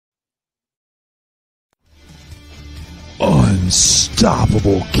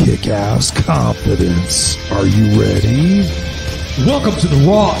Unstoppable kick-ass confidence. Are you ready? Welcome to the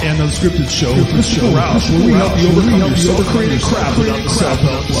Raw and Unscripted Show with Christopher Roush, where we help you overcome your self-created crap without the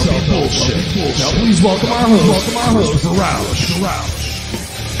self-help bullshit. Now please welcome our host, Christopher Roush.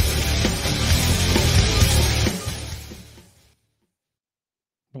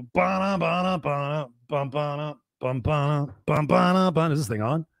 Is this thing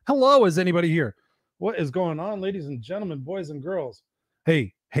on? Hello, is anybody here? What is going on, ladies and gentlemen, boys and girls?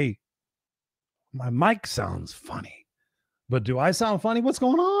 Hey, my mic sounds funny, but do I sound funny? What's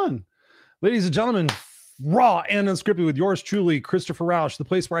going on? Ladies and gentlemen, Raw and Unscripted with yours truly, Christopher Roush, the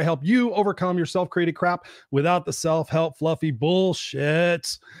place where I help you overcome your self-created crap without the self-help fluffy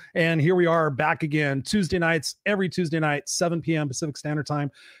bullshit. And here we are back again, Tuesday nights, every Tuesday night, 7 p.m. Pacific Standard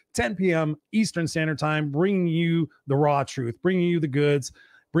Time, 10 p.m. Eastern Standard Time, bringing you the raw truth, bringing you the goods,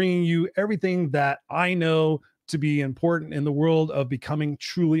 bringing you everything that I know to be important in the world of becoming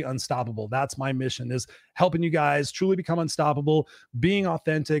truly unstoppable. That's my mission, is helping you guys truly become unstoppable, being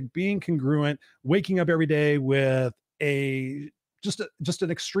authentic, being congruent, waking up every day with just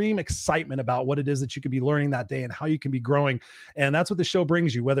an extreme excitement about what it is that you could be learning that day and how you can be growing. And that's what the show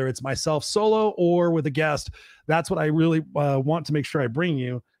brings you, whether it's myself solo or with a guest. That's what I really want to make sure I bring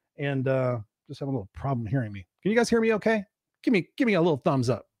you. And just have a little problem hearing me. Can you guys hear me okay? Give me a little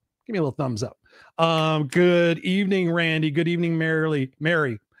thumbs up. Give me a little thumbs up. Good evening, Randy. Good evening, Mary.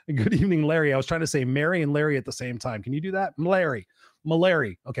 Good evening, Larry. I was trying to say Mary and Larry at the same time. Can you do that? Malary.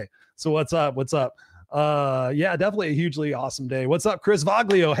 Okay. So what's up? Yeah, definitely a hugely awesome day. What's up, Chris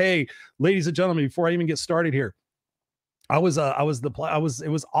Voglio? Hey, ladies and gentlemen, before I even get started here, it was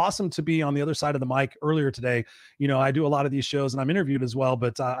awesome to be on the other side of the mic earlier today. You know, I do a lot of these shows and I'm interviewed as well,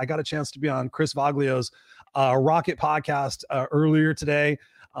 but I got a chance to be on Chris Voglio's Rocket podcast earlier today.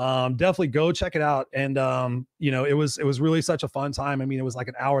 Definitely go check it out. And you know, it was really such a fun time. I mean, it was like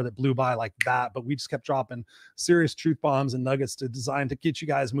an hour that blew by like that, but we just kept dropping serious truth bombs and nuggets designed to get you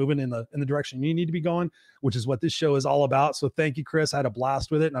guys moving in the direction you need to be going, which is what this show is all about. So thank you, Chris. I had a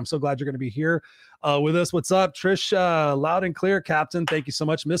blast with it, and I'm so glad you're going to be here with us. What's up, Trish? Loud and clear, Captain. Thank you so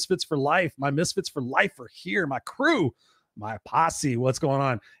much. Misfits for life. My Misfits for life are here. My crew. My posse, what's going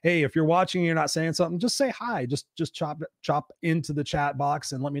on? Hey, if you're watching and you're not saying something, just say hi. Just chop into the chat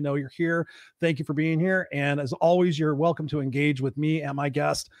box and let me know you're here. Thank you for being here. And as always, you're welcome to engage with me and my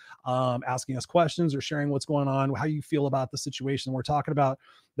guest, asking us questions or sharing what's going on, how you feel about the situation we're talking about.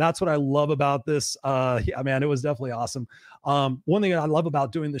 That's what I love about this. Yeah, man, it was definitely awesome. One thing I love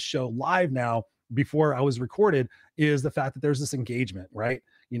about doing this show live now, before I was recorded, is the fact that there's this engagement, right?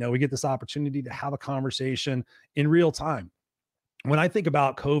 You know, we get this opportunity to have a conversation in real time. When I think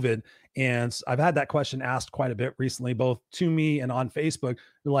about COVID, and I've had that question asked quite a bit recently, both to me and on Facebook,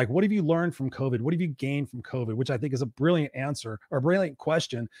 they're like, what have you learned from COVID? What have you gained from COVID? Which I think is a brilliant answer or a brilliant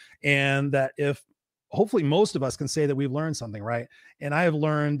question. And that if hopefully most of us can say that we've learned something, right? And I have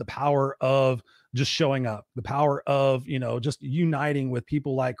learned the power of just showing up, the power of, you know, just uniting with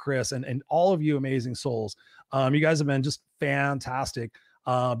people like Chris and all of you amazing souls. You guys have been just fantastic.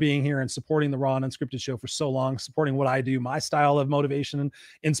 Being here and supporting the Raw and Unscripted Show for so long, supporting what I do, my style of motivation and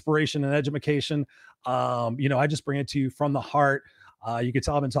inspiration and education. You know, I just bring it to you from the heart. You can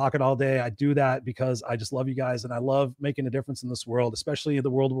tell I've been talking all day. I do that because I just love you guys and I love making a difference in this world, especially the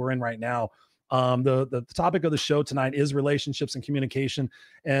world we're in right now. The topic of the show tonight is relationships and communication.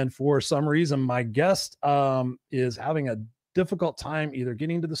 And for some reason, my guest is having a difficult time either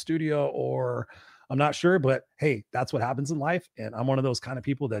getting to the studio or I'm not sure, but hey, that's what happens in life. And I'm one of those kind of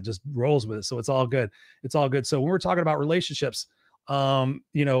people that just rolls with it. So it's all good. It's all good. So when we're talking about relationships,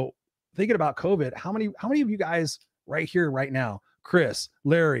 you know, thinking about COVID, how many of you guys right here, right now, Chris,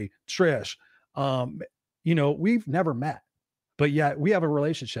 Larry, Trish, you know, we've never met, but yet we have a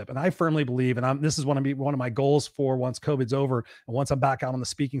relationship. And I firmly believe, and this is one of my goals for once COVID's over and once I'm back out on the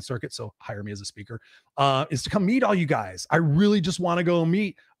speaking circuit, so hire me as a speaker, is to come meet all you guys. I really just want to go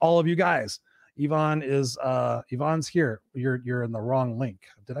meet all of you guys. Yvonne's here. You're in the wrong link.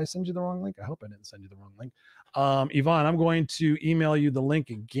 Did I send you the wrong link? I hope I didn't send you the wrong link. Yvonne, I'm going to email you the link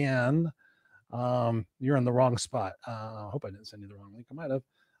again. You're in the wrong spot. I hope I didn't send you the wrong link. I might have.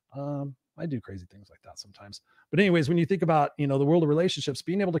 I do crazy things like that sometimes. But anyways, when you think about, you know, the world of relationships,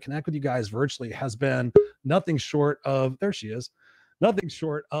 being able to connect with you guys virtually has been nothing short of, there she is, nothing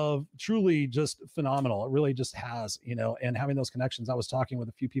short of truly just phenomenal. It really just has, you know, and having those connections. I was talking with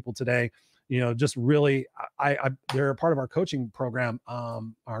a few people today, just really, they're a part of our coaching program,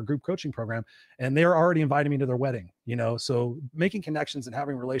 our group coaching program, and they're already inviting me to their wedding, so making connections and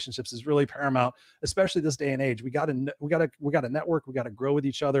having relationships is really paramount, especially this day and age. We got to network, we got to grow with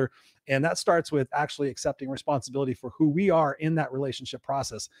each other. And that starts with actually accepting responsibility for who we are in that relationship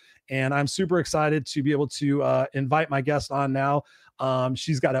process. And I'm super excited to be able to invite my guest on now.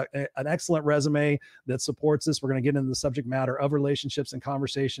 She's got an excellent resume that supports this. We're going to get into the subject matter of relationships and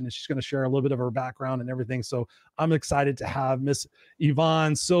conversation, and she's going to share a little bit of her background and everything. So I'm excited to have Miss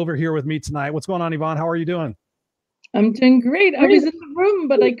Yvonne Silver here with me tonight. What's going on, Yvonne? How are you doing? I'm doing great. I was in the room,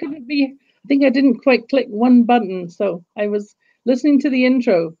 but I couldn't be. I think I didn't quite click one button, so I was listening to the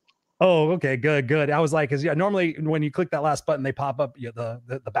intro. Oh, okay, good. I was like, because normally when you click that last button, they pop up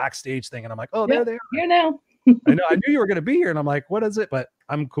the backstage thing, and I'm like, oh, there they are. Here now. I knew you were going to be here, and I'm like, what is it? But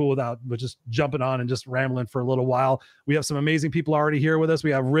I'm cool without just jumping on and just rambling for a little while. We have some amazing people already here with us.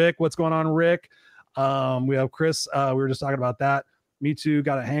 We have Rick. What's going on, Rick? We have Chris. We were just talking about that. Me too.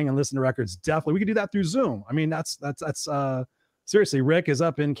 Got to hang and listen to records. Definitely, we could do that through Zoom. I mean, that's seriously. Rick is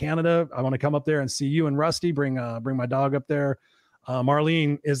up in Canada. I want to come up there and see you and Rusty. Bring my dog up there.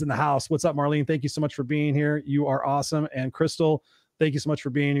 Marlene is in the house. What's up, Marlene? Thank you so much for being here. You are awesome. And Crystal, thank you so much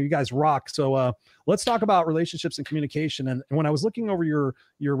for being here. You guys rock. So let's talk about relationships and communication. And when I was looking over your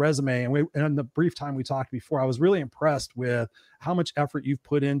resume and in the brief time we talked before, I was really impressed with how much effort you've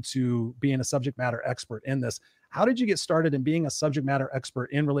put into being a subject matter expert in this. How did you get started in being a subject matter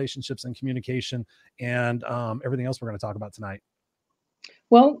expert in relationships and communication and everything else we're going to talk about tonight?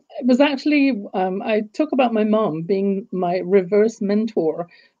 Well, it was actually, I talk about my mom being my reverse mentor,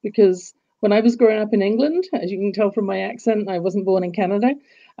 because when I was growing up in England, as you can tell from my accent, I wasn't born in Canada.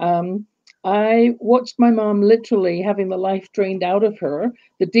 I watched my mom literally having the life drained out of her,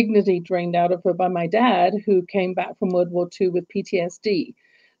 the dignity drained out of her by my dad, who came back from World War II with PTSD.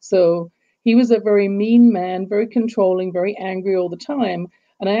 So he was a very mean man, very controlling, very angry all the time.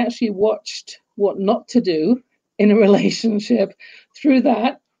 And I actually watched what not to do in a relationship through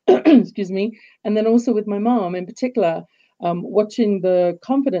that, excuse me. And then also with my mom in particular, watching the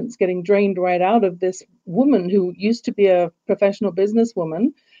confidence getting drained right out of this woman who used to be a professional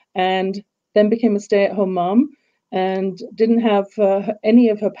businesswoman and then became a stay-at-home mom and didn't have any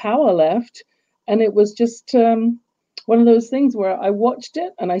of her power left. And it was just one of those things where I watched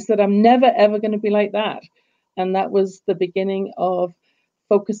it and I said, I'm never, ever going to be like that. And that was the beginning of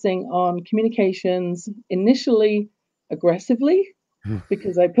focusing on communications, initially aggressively,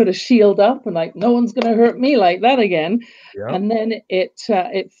 because I put a shield up and like, no one's going to hurt me like that again. Yep. And then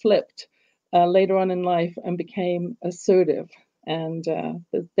it flipped later on in life and became assertive. And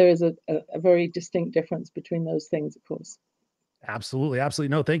there is a very distinct difference between those things, of course. Absolutely.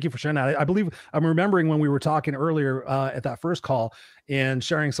 No, thank you for sharing that. I believe I'm remembering when we were talking earlier at that first call and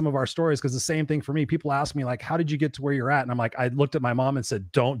sharing some of our stories, because the same thing for me, people ask me like, how did you get to where you're at? And I'm like, I looked at my mom and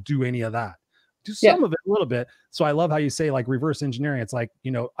said, don't do any of that. Do some of it a little bit. So I love how you say like reverse engineering. It's like,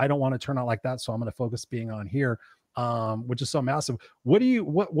 I don't want to turn out like that. So I'm going to focus being on here, which is so massive. What do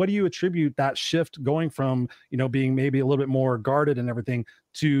you attribute that shift going from, being maybe a little bit more guarded and everything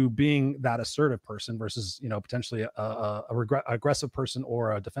to being that assertive person versus, potentially a aggressive person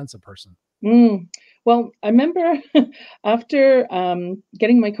or a defensive person? Well, I remember after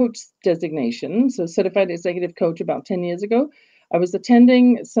getting my coach designation, so certified executive coach about 10 years ago, I was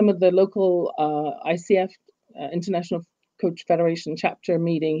attending some of the local ICF, International Coach Federation chapter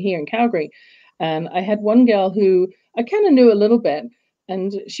meeting here in Calgary. And I had one gal who I kind of knew a little bit,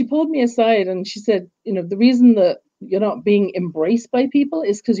 and she pulled me aside and she said, the reason that you're not being embraced by people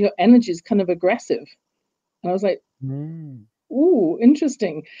is because your energy is kind of aggressive. And I was like, ooh,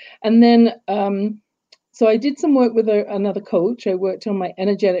 interesting. And then, so I did some work with another coach. I worked on my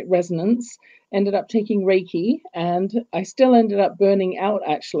energetic resonance, ended up taking Reiki, and I still ended up burning out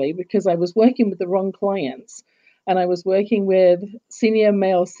actually, because I was working with the wrong clients. And I was working with senior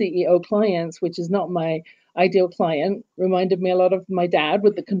male CEO clients, which is not my ideal client. Reminded me a lot of my dad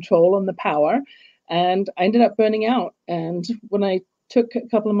with the control and the power. And I ended up burning out. And when I took a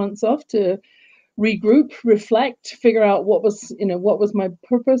couple of months off to regroup, reflect, figure out what was my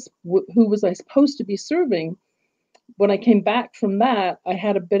purpose, who was I supposed to be serving, when I came back from that, I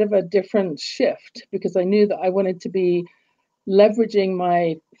had a bit of a different shift, because I knew that I wanted to be leveraging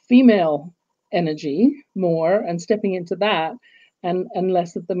my female energy more and stepping into that and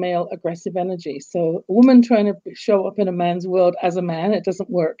less of the male aggressive energy. So a woman trying to show up in a man's world as a man, it doesn't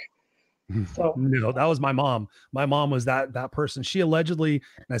work. So no, that was my mom. My mom was that person. She allegedly,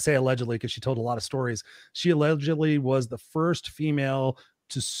 and I say allegedly because she told a lot of stories, she allegedly was the first female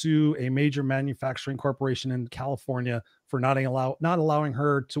to sue a major manufacturing corporation in California for not allowing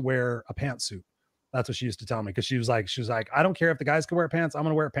her to wear a pantsuit. That's what she used to tell me, because she was like, I don't care if the guys can wear pants, I'm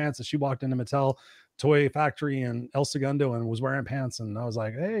gonna wear pants. And she walked into Mattel Toy Factory in El Segundo and was wearing pants, and I was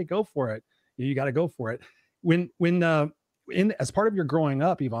like, hey, go for it. You got to go for it. As part of your growing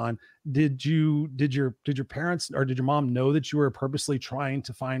up, Yvonne, did your parents or did your mom know that you were purposely trying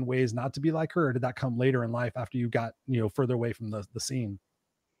to find ways not to be like her, or did that come later in life after you got, further away from the scene?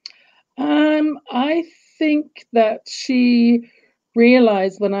 I think that she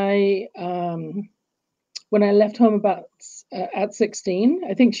realized when I left home at 16,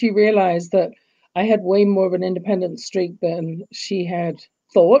 I think she realized that I had way more of an independent streak than she had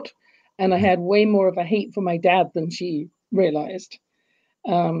thought, and I had way more of a hate for my dad than she realized,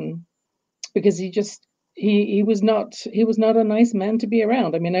 because he was not a nice man to be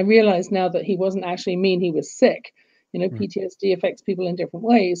around. I mean, I realize now that he wasn't actually mean; he was sick. PTSD affects people in different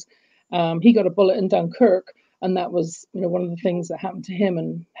ways. He got a bullet in Dunkirk, and that was one of the things that happened to him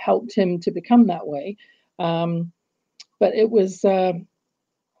and helped him to become that way. But it was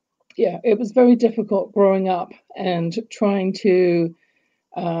it was very difficult growing up and trying to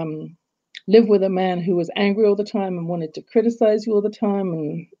live with a man who was angry all the time and wanted to criticize you all the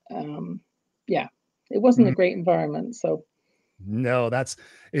time. And it wasn't a great environment. So no, it's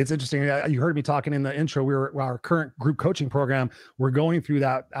interesting. You heard me talking in the intro. Our current group coaching program, we're going through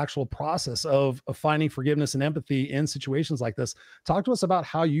that actual process of finding forgiveness and empathy in situations like this. Talk to us about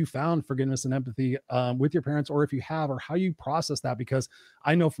how you found forgiveness and empathy with your parents, or if you have, or how you process that. Because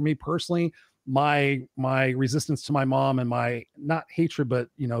I know for me personally, my resistance to my mom and my, not hatred, but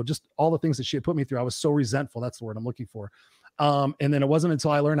just all the things that she had put me through, I was so resentful. That's the word I'm looking for. And then it wasn't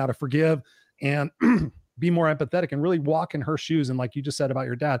until I learned how to forgive and be more empathetic and really walk in her shoes. And like you just said about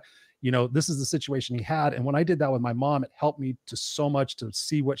your dad, this is the situation he had. And when I did that with my mom, it helped me to so much to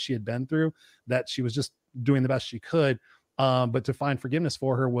see what she had been through, that she was just doing the best she could. But to find forgiveness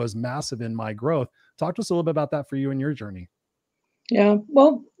for her was massive in my growth. Talk to us a little bit about that for you and your journey. Yeah,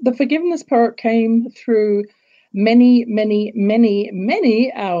 well, the forgiveness part came through many, many, many,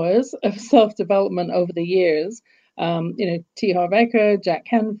 many hours of self-development over the years. T. Harv Eker, Jack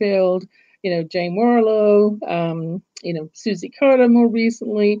Canfield, Jane Warlow, Susie Carter more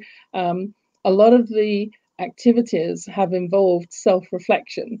recently. A lot of the activities have involved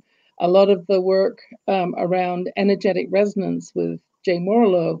self-reflection. A lot of the work around energetic resonance with Jane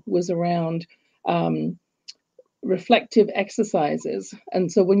Warlow was around reflective exercises.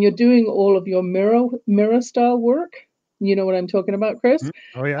 And so when you're doing all of your mirror style work, you know what I'm talking about, Chris?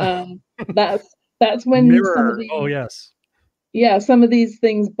 Oh yeah. That's when mirror. Some of these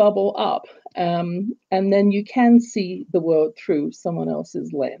things bubble up. And then you can see the world through someone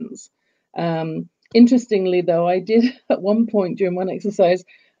else's lens. Interestingly, though, I did at one point during one exercise,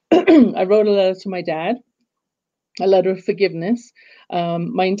 I wrote a letter to my dad, a letter of forgiveness.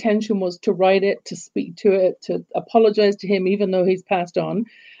 My intention was to write it, to speak to it, to apologize to him, even though he's passed on,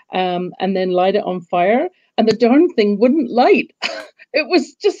 and then light it on fire. And the darn thing wouldn't light. It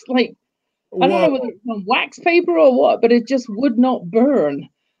was just like, I don't know whether it's on wax paper or what, but it just would not burn.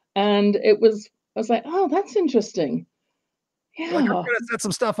 And I was like, oh, that's interesting. Yeah. Like, I'm going to set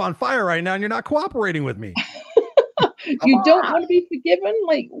some stuff on fire right now and you're not cooperating with me. You don't want to be forgiven?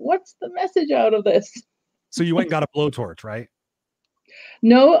 Like, what's the message out of this? So you went and got a blowtorch, right?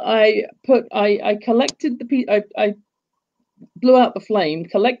 No, I collected the piece. I blew out the flame,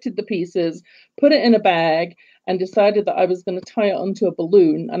 collected the pieces, put it in a bag, and decided that I was going to tie it onto a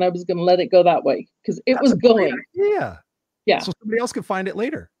balloon and I was going to let it go that way because it was going. Yeah. Yeah. So somebody else could find it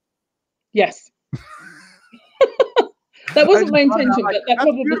later. Yes. That wasn't my intention, but that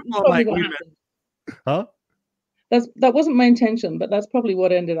probably what happened. Huh? That wasn't my intention, but that's probably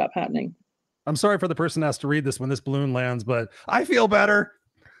what ended up happening. I'm sorry for the person that has to read this when this balloon lands, but I feel better.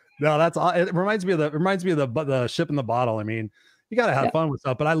 No, that's all. It reminds me of the ship in the bottle. I mean, you got to have fun with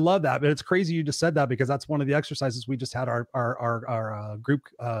stuff, but I love that. But it's crazy you just said that because that's one of the exercises we just had our group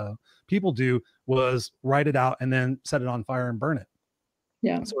people do was write it out and then set it on fire and burn it.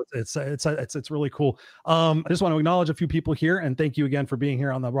 Yeah. So it's really cool. I just want to acknowledge a few people here and thank you again for being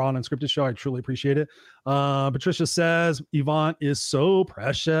here on the Raw and Unscripted show. I truly appreciate it. Patricia says, Yvonne is so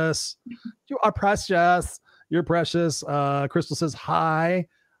precious. You are precious. You're precious. Crystal says, hi,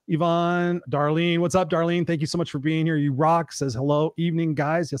 Yvonne. Darlene, what's up, Darlene? Thank you so much for being here. You rock. Says, hello, evening,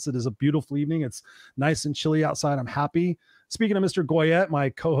 guys. Yes, it is a beautiful evening. It's nice and chilly outside. I'm happy. Speaking of Mr. Goyette,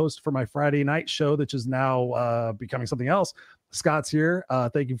 my co-host for my Friday night show, which is now becoming something else, Scott's here.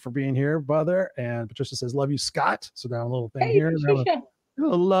 Thank you for being here, brother. And Patricia says, love you, Scott. So down a little thing here. A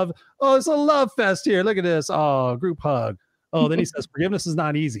love. Oh, it's a love fest here. Look at this. Oh, group hug. Oh, then he says, forgiveness is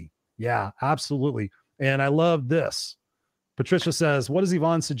not easy. Yeah, absolutely. And I love this. Patricia says, what does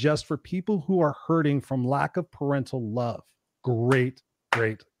Yvonne suggest for people who are hurting from lack of parental love? Great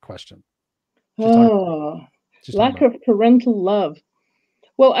question. Lack of parental love.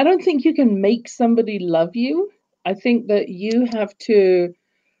 Well, I don't think you can make somebody love you. I think that you have to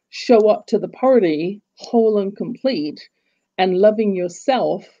show up to the party whole and complete and loving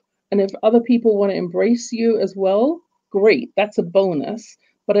yourself. And if other people want to embrace you as well, great, that's a bonus.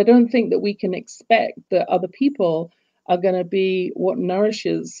 But I don't think that we can expect that other people are going to be what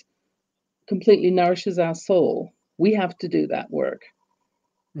completely nourishes our soul. We have to do that work.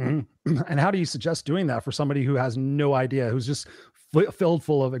 Mm-hmm. And how do you suggest doing that for somebody who has no idea, who's just filled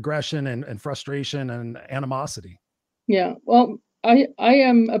full of aggression and frustration and animosity? Yeah, well, I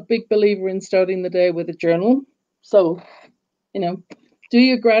am a big believer in starting the day with a journal. So, do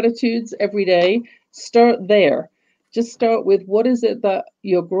your gratitudes every day. Start there. Just start with what is it that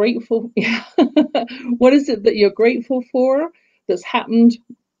you're grateful. What is it that you're grateful for that's happened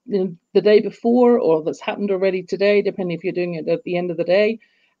the day before or that's happened already today, depending if you're doing it at the end of the day.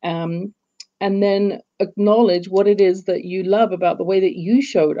 And then acknowledge what it is that you love about the way that you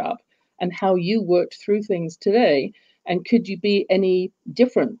showed up and how you worked through things today. And could you be any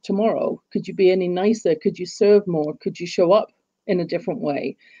different tomorrow? Could you be any nicer? Could you serve more? Could you show up in a different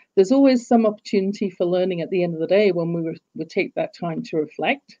way? There's always some opportunity for learning at the end of the day when we would take that time to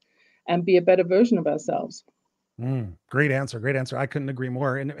reflect and be a better version of ourselves. Great answer. I couldn't agree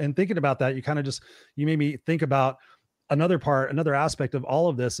more. And thinking about that, you made me think about another aspect of all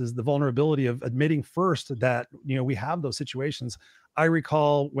of this is the vulnerability of admitting first that, we have those situations. I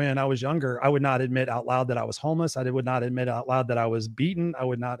recall when I was younger, I would not admit out loud that I was homeless. I would not admit out loud that I was beaten. I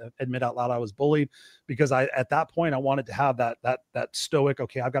would not admit out loud I was bullied, because at that point I wanted to have that stoic,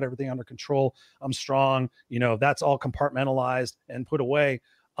 okay, I've got everything under control, I'm strong, that's all compartmentalized and put away.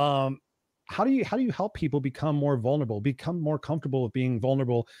 How do you help people become more vulnerable, become more comfortable with being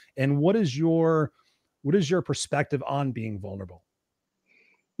vulnerable? And what is your perspective on being vulnerable?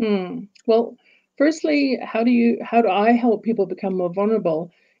 Well, firstly, how do I help people become more vulnerable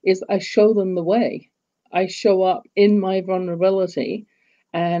is I show them the way. I show up in my vulnerability,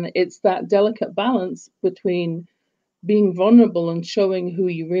 and it's that delicate balance between being vulnerable and showing who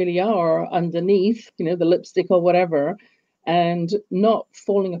you really are underneath, the lipstick or whatever, and not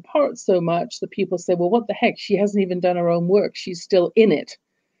falling apart so much that people say, well, what the heck? She hasn't even done her own work. She's still in it.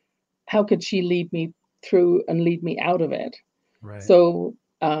 How could she lead me through and lead me out of it? Right. So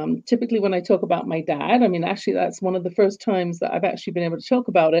typically when I talk about my dad, actually that's one of the first times that I've actually been able to talk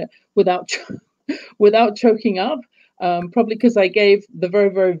about it without choking up, probably because I gave the very,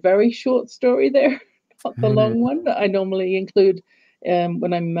 very, very short story there, not the long one that I normally include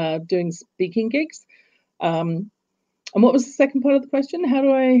when I'm doing speaking gigs. And what was the second part of the question? How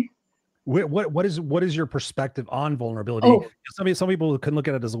do I... What is your perspective on vulnerability? Some people can look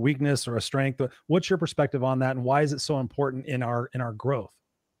at it as a weakness or a strength, but what's your perspective on that, and why is it so important in our growth?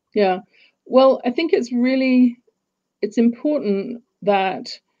 Yeah, well, I think it's important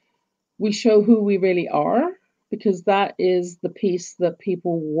that we show who we really are, because that is the piece that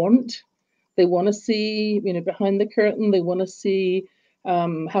people want. They want to see, behind the curtain. They want to see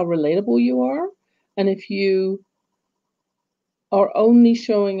how relatable you are. And if you are only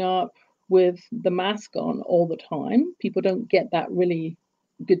showing up with the mask on all the time, people don't get that really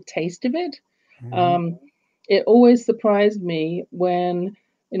good taste of it. It always surprised me when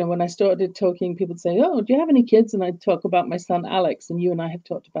I started talking, people would say, oh, do you have any kids? And I'd talk about my son, Alex, and you and I have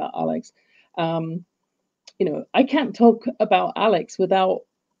talked about Alex. I can't talk about Alex without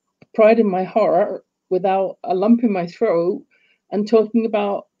pride in my heart, without a lump in my throat, and talking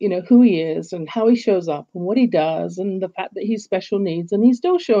about, who he is and how he shows up and what he does and the fact that he's special needs and he's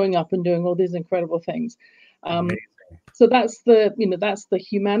still showing up and doing all these incredible things. So that's the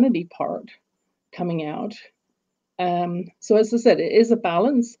humanity part coming out. So as I said, it is a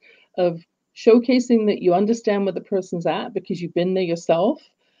balance of showcasing that you understand where the person's at because you've been there yourself,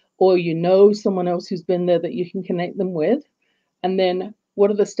 or someone else who's been there that you can connect them with. And then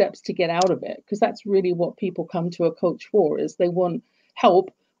what are the steps to get out of it? Because that's really what people come to a coach for, is they want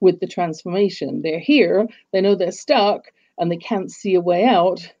help with the transformation. They're here, they know they're stuck and they can't see a way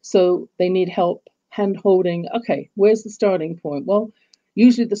out. So they need help hand holding. Okay, where's the starting point? Well,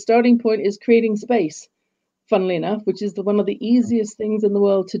 usually the starting point is creating space, funnily enough, which is one of the easiest things in the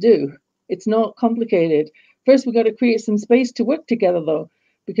world to do. It's not complicated. First, we've got to create some space to work together, though,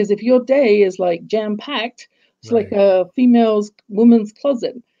 because if your day is like jam-packed, it's like a woman's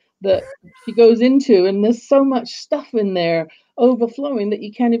closet that she goes into, and there's so much stuff in there overflowing that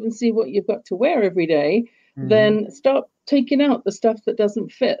you can't even see what you've got to wear every day. Then start taking out the stuff that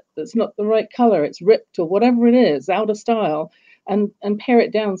doesn't fit, that's not the right color, it's ripped or whatever it is, out of style, and pare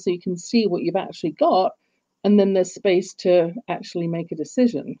it down so you can see what you've actually got. And then there's space to actually make a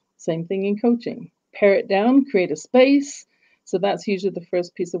decision. Same thing in coaching. Pare it down, create a space. So that's usually the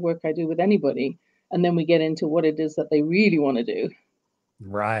first piece of work I do with anybody. And then we get into what it is that they really want to do.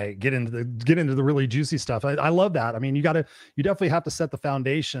 Right. Get into the really juicy stuff. I love that. I mean, you definitely have to set the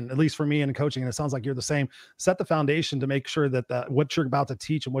foundation, at least for me in coaching. And it sounds like you're the same. Set the foundation to make sure that what you're about to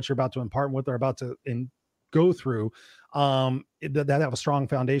teach and what you're about to impart and what they're about to go through, that have a strong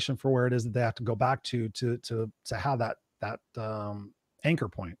foundation for where it is that they have to go back to have that anchor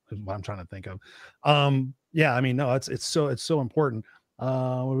point is what I'm trying to think of. Yeah, I mean, no, it's so important.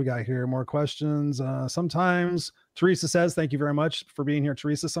 What do we got here? More questions. Sometimes Teresa says, thank you very much for being here,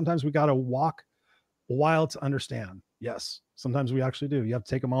 Teresa. Sometimes we got to walk a while to understand. Yes. Sometimes we actually do. You have to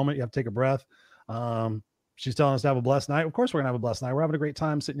take a moment. You have to take a breath. She's telling us to have a blessed night. Of course, we're gonna have a blessed night. We're having a great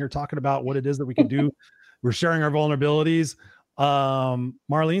time sitting here talking about what it is that we can do. We're sharing our vulnerabilities.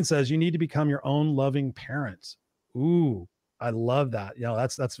 Marlene says you need to become your own loving parent. Ooh, I love that. You know,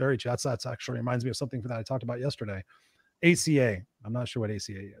 that's very true. That's actually reminds me of something that I talked about yesterday. ACA. I'm not sure what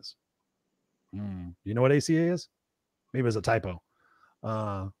ACA is. You know what ACA is? Maybe it's a typo.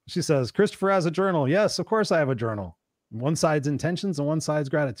 She says, Christopher has a journal. Yes, of course I have a journal. One side's intentions and one side's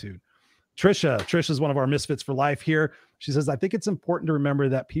gratitude. Trisha is one of our misfits for life here. She says, I think it's important to remember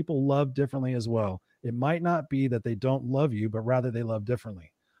that people love differently as well. It might not be that they don't love you, but rather they love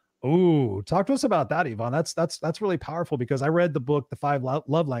differently. Ooh, talk to us about that, Yvonne. That's really powerful, because I read the book, The 5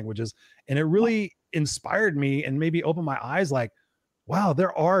 Love Languages, and it really inspired me and maybe opened my eyes like, wow,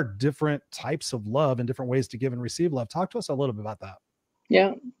 there are different types of love and different ways to give and receive love. Talk to us a little bit about that.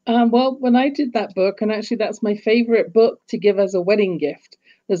 Yeah. Well, when I did that book, and actually that's my favorite book to give as a wedding gift.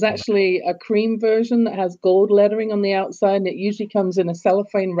 There's actually a cream version that has gold lettering on the outside, and it usually comes in a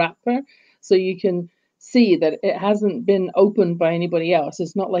cellophane wrapper, so you can see that it hasn't been opened by anybody else.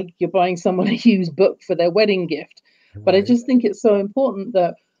 It's not like you're buying someone a used book for their wedding gift. Right. But I just think it's so important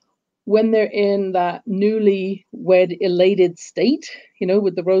that when they're in that newly wed elated state, you know,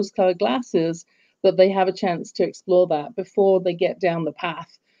 with the rose-colored glasses, that they have a chance to explore that before they get down the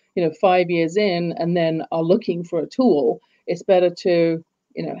path, 5 years in and then are looking for a tool. It's better to,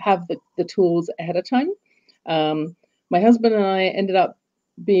 have the tools ahead of time. My husband and I ended up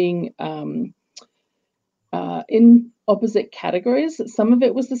being in opposite categories. Some of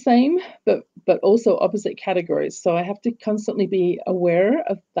it was the same, but also opposite categories. So I have to constantly be aware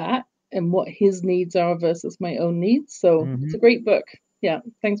of that and what his needs are versus my own needs. So It's a great book. Yeah,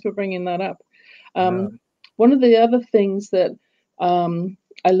 thanks for bringing that up. One of the other things that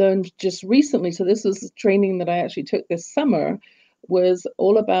I learned just recently, so this was training that I actually took this summer, was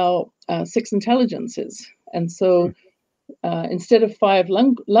all about 6 intelligences. And so instead of 5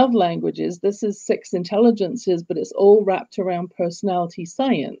 love languages, this is 6 intelligences, but it's all wrapped around personality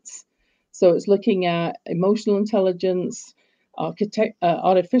science. So it's looking at emotional intelligence,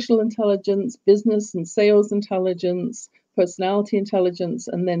 artificial intelligence, business and sales intelligence, personality intelligence,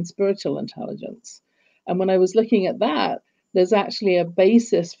 and then spiritual intelligence. And when I was looking at that, there's actually a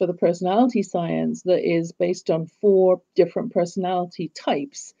basis for the personality science that is based on 4 different personality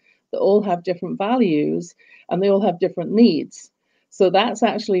types that all have different values and they all have different needs. So that's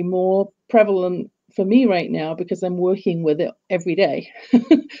actually more prevalent for me right now because I'm working with it every day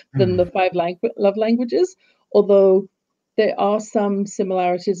than the 5 love languages, although there are some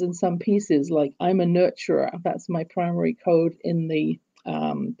similarities in some pieces. Like I'm a nurturer. That's my primary code in the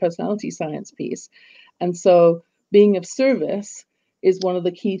personality science piece. And so being of service is one of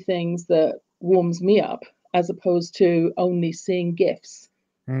the key things that warms me up, as opposed to only seeing gifts,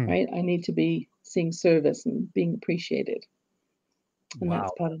 right? I need to be seeing service and being appreciated. And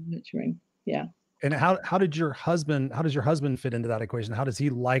that's part of nurturing. Yeah. And how does your husband fit into that equation? How does he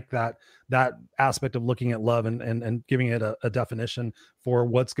like that aspect of looking at love and giving it a definition for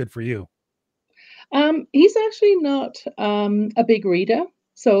what's good for you? He's actually not a big reader.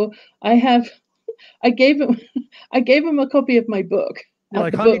 So I gave him a copy of my book.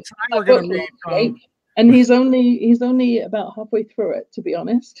 Like, honey, tonight we're going to read right? And he's only about halfway through it, to be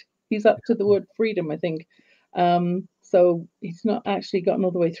honest. He's up to the word freedom, I think. So he's not actually gotten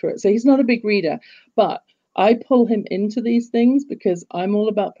all the way through it. So he's not a big reader, but I pull him into these things because I'm all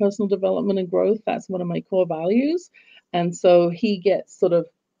about personal development and growth. That's one of my core values. And so he gets sort of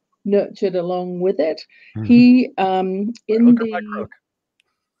nurtured along with it. He, in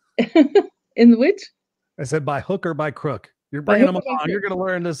the which? I said by hook or by crook. You're bringing them along. You're going to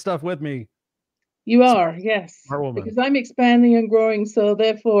learn this stuff with me. You are, yes. Because I'm expanding and growing. So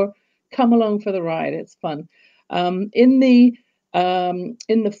therefore, come along for the ride. It's fun. In the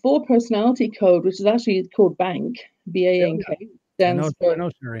 4 personality code, which is actually called BANK, BANK, I stands for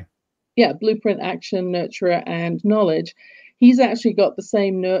know, Sherry. blueprint, action, nurturer, and knowledge. He's actually got the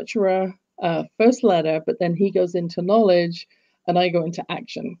same nurturer first letter, but then he goes into knowledge and I go into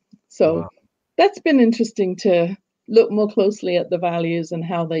action. So that's been interesting to look more closely at the values and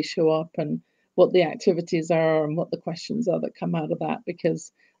how they show up and what the activities are and what the questions are that come out of that,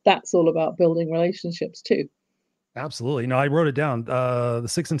 because that's all about building relationships too. Absolutely. No, I wrote it down. The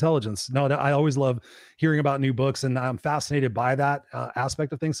Sixth Intelligence. No, I always love hearing about new books, and I'm fascinated by that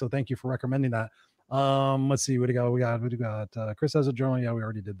aspect of things. So thank you for recommending that. Let's see what do we got. Chris has a journal. Yeah, we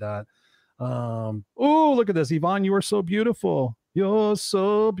already did that. Oh, look at this. Yvonne, you are so beautiful. You're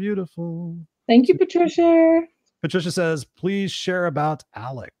so beautiful. Thank you, Patricia. Patricia says, please share about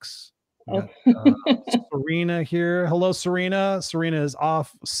Alex. We got, Serena here. Hello, Serena. Serena is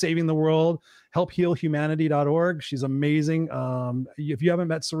off saving the world. Helphealhumanity.org. She's amazing. If you haven't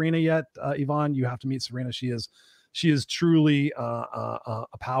met Serena yet, Yvonne, you have to meet Serena. She is truly a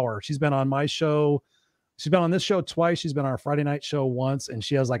power. She's been on my show. She's been on this show twice. She's been on our Friday night show once, and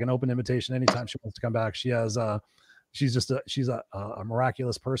she has like an open invitation anytime she wants to come back. She's a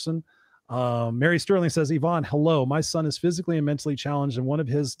miraculous person. Mary Sterling says, Yvonne, hello. My son is physically and mentally challenged, and one of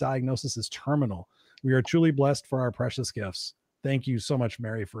his diagnoses is terminal. We are truly blessed for our precious gifts. Thank you so much,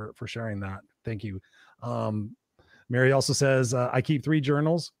 Mary, for sharing that. Thank you. Mary also says, I keep 3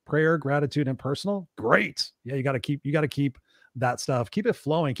 journals: prayer, gratitude, and personal. Great. Yeah, you got to keep that stuff. Keep it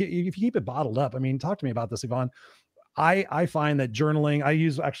flowing. If you keep it bottled up, I mean, talk to me about this, Yvonne. I find that journaling, I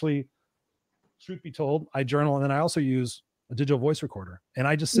use, actually, truth be told, I journal, and then I also use a digital voice recorder, and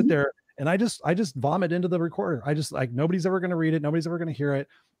I just sit there and I just vomit into the recorder. I just, like, nobody's ever going to read it. Nobody's ever going to hear it.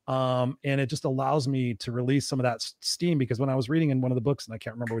 And it just allows me to release some of that steam, because when I was reading in one of the books, and I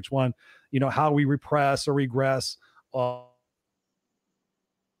can't remember which one, how we repress or regress. So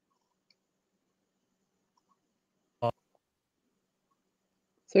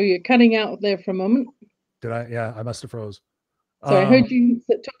you're cutting out there for a moment. Did I? Yeah, I must have froze. So I heard you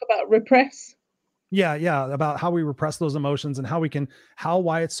talk about repress. Yeah, about how we repress those emotions and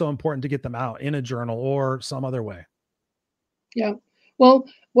why it's so important to get them out in a journal or some other way. Yeah. Well,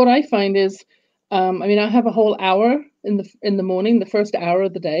 what I find is, I have a whole hour in the morning, the first hour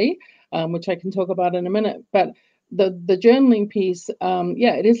of the day, which I can talk about in a minute. But the journaling piece,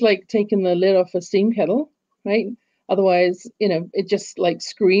 it is like taking the lid off a steam kettle, right? Otherwise, it just like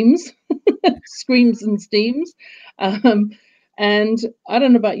screams, screams and steams. And I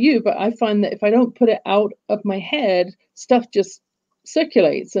don't know about you, but I find that if I don't put it out of my head, stuff just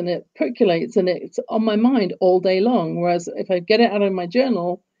circulates and it percolates and it's on my mind all day long. Whereas if I get it out of my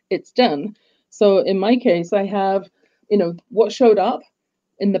journal, it's done. So in my case, I have, what showed up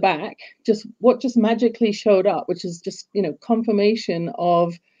in the back, what just magically showed up, which is just, confirmation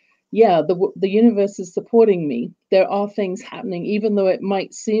of, the universe is supporting me. There are things happening, even though it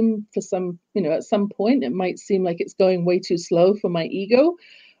might seem for some, at some point, it might seem like it's going way too slow for my ego,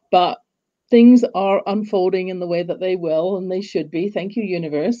 but things are unfolding in the way that they will, and they should be. Thank you,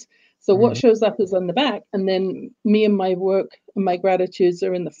 universe. So what shows up is on the back, and then me and my work and my gratitudes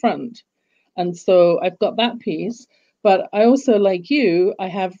are in the front. And so I've got that piece, but I also, like you, I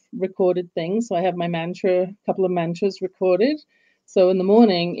have recorded things. So I have my mantra, a couple of mantras recorded. So in the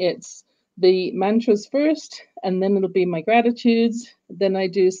morning, it's the mantras first, and then it'll be my gratitudes. Then I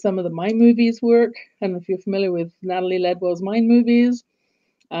do some of the Mind Movies work. I don't know if you're familiar with Natalie Ledwell's Mind Movies.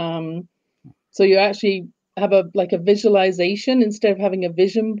 So you actually have a visualization instead of having a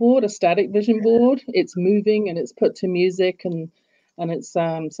vision board, a static vision board. It's moving and it's put to music, and it's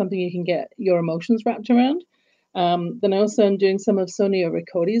something you can get your emotions wrapped around. Then I also am doing some of Sonia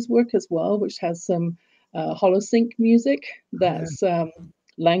Riccotti's work as well, which has some holosync music. That's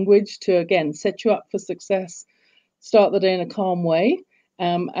language to, again, set you up for success, start the day in a calm way.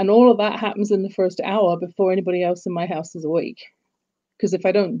 And all of that happens in the first hour before anybody else in my house is awake. Because if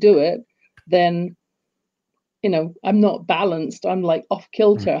I don't do it, then, I'm not balanced. I'm like off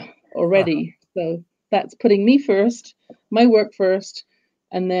kilter already. So that's putting me first, my work first,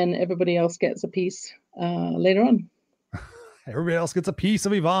 and then everybody else gets a piece later on. Everybody else gets a piece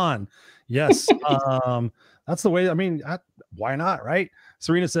of Yvonne. Yes. That's the way. Why not? Right.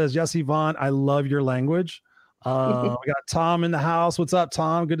 Serena says, yes, Yvonne, I love your language. We got Tom in the house. What's up,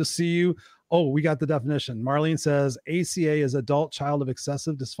 Tom? Good to see you. Oh, we got the definition. Marlene says ACA is adult child of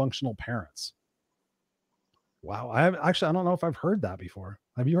excessive dysfunctional parents. Wow. I don't know if I've heard that before.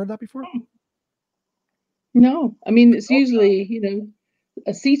 Have you heard that before? No. It's usually,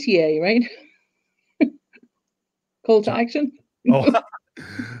 a CTA, right? Call to action. Oh,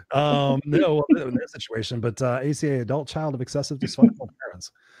 No, well, in this situation, but ACA, adult child of excessive dysfunctional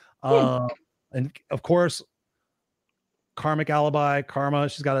parents. Yeah. Um, and of course, karmic alibi, karma.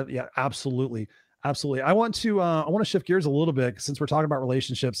 She's got it. Yeah, absolutely. Absolutely. I want to shift gears a little bit since we're talking about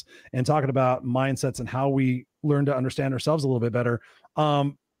relationships and talking about mindsets and how we learn to understand ourselves a little bit better.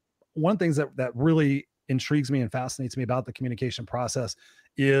 One of the things that really intrigues me and fascinates me about the communication process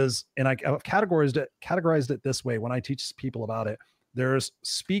is, and I've categorized it this way when I teach people about it. There's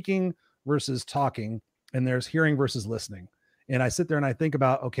speaking versus talking, and there's hearing versus listening. And I sit there and I think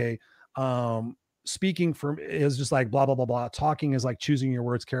about, okay, speaking is just like blah blah blah blah. Talking is like choosing your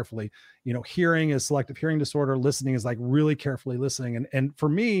words carefully. Hearing is selective hearing disorder. Listening is like really carefully listening. And for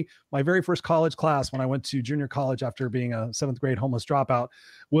me, my very first college class when I went to junior college after being a 7th grade homeless dropout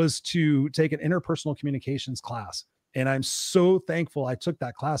was to take an interpersonal communications class. And I'm so thankful I took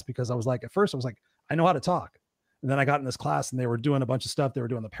that class, because I was like, at first I was like, I know how to talk. And then I got in this class and they were doing a bunch of stuff. They were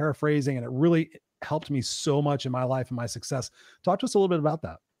doing the paraphrasing, and it really helped me so much in my life and my success. Talk to us a little bit about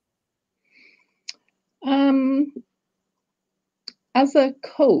that. As a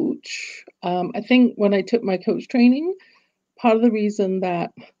coach, I think when I took my coach training, part of the reason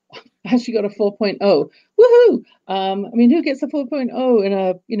that I actually got a 4.0, woohoo! I mean, who gets a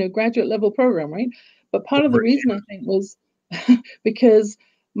 4.0 in a graduate level program, right? But part of the reason I think was because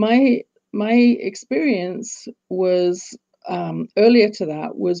my experience was earlier to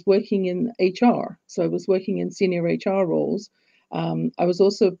that was working in HR. So I was working in senior HR roles. I was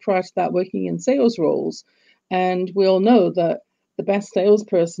also prior to that working in sales roles. And we all know that the best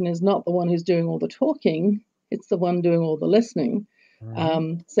salesperson is not the one who's doing all the talking, it's the one doing all the listening.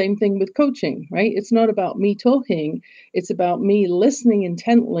 Same thing with coaching, right? It's not about me talking, it's about me listening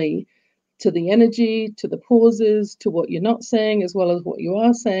intently to the energy, to the pauses, to what you're not saying, as well as what you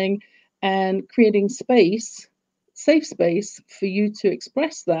are saying, and creating space, safe space for you to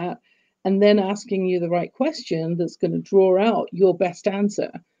express that, and then asking you the right question that's going to draw out your best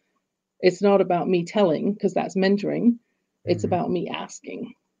answer. It's not about me telling, because that's mentoring. It's about me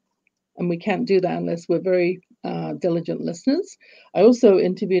asking. And we can't do that unless we're very diligent listeners. I also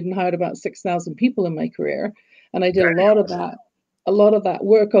interviewed and hired about 6,000 people in my career. And I did a lot of that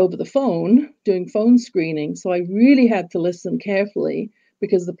work over the phone, doing phone screening. So I really had to listen carefully,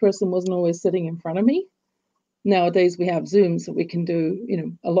 because the person wasn't always sitting in front of me. Nowadays we have Zoom, so we can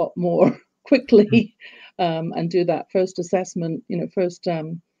do, a lot more quickly and do that first assessment, first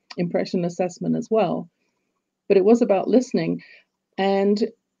impression assessment as well. But it was about listening. And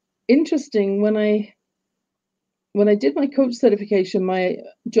interesting, when I did my coach certification, my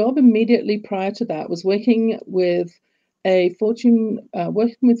job immediately prior to that was working with Fortune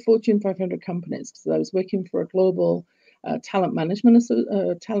 500 companies. So I was working for a global talent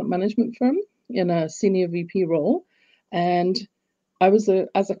management firm in a senior VP role, and I was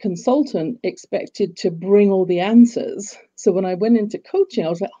as a consultant expected to bring all the answers. So when I went into coaching, I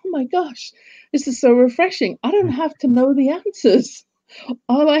was like, oh my gosh, this is so refreshing. I don't have to know the answers.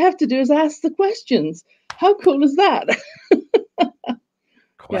 All I have to do is ask the questions. How cool is that?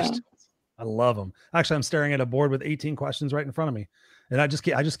 Questions. Yeah. I love them. Actually, I'm staring at a board with 18 questions right in front of me. And I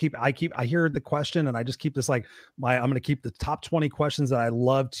hear the question, and I just keep this I'm going to keep the top 20 questions that I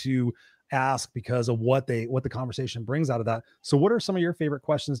love to ask because of what the conversation brings out of that. So what are some of your favorite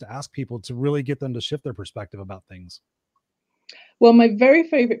questions to ask people to really get them to shift their perspective about things? Well, my very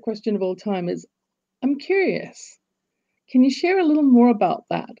favorite question of all time is, I'm curious. Can you share a little more about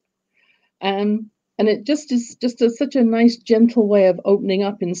that? And it just is such a nice, gentle way of opening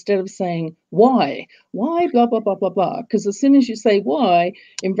up, instead of saying, why, blah, blah, blah, blah, blah. Because as soon as you say why,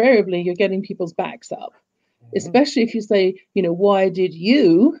 invariably you're getting people's backs up, especially if you say, why did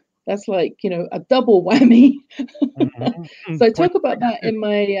you? That's like, a double whammy. So I talk about that in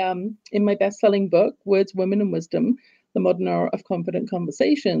my best-selling book, Words, Women, and Wisdom, The Modern Art of Confident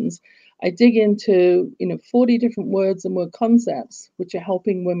Conversations. I dig into, 40 different words and word concepts, which are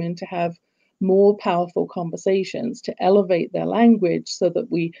helping women to have more powerful conversations, to elevate their language so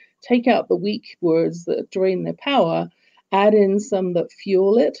that we take out the weak words that drain their power, add in some that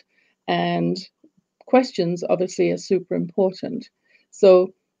fuel it, and questions obviously are super important.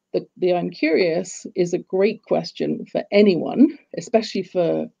 So the I'm curious is a great question for anyone, especially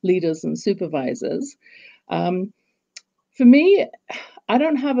for leaders and supervisors. For me, I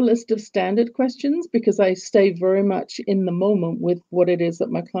don't have a list of standard questions, because I stay very much in the moment with what it is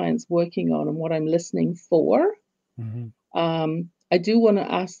that my client's working on and what I'm listening for. I do want to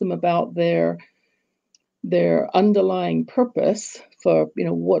ask them about their underlying purpose for,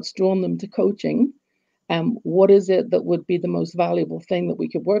 what's drawn them to coaching. What is it that would be the most valuable thing that we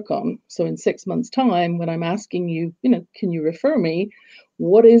could work on? So in 6 months' time, when I'm asking you, can you refer me?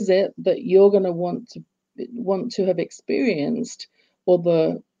 What is it that you're going to want to have experienced, or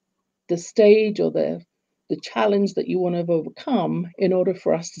the stage or the challenge that you want to have overcome in order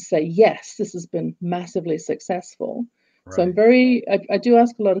for us to say, yes, this has been massively successful. Right. So I do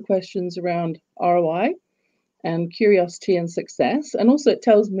ask a lot of questions around ROI and curiosity and success. And also it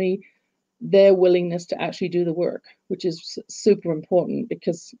tells me their willingness to actually do the work, which is super important,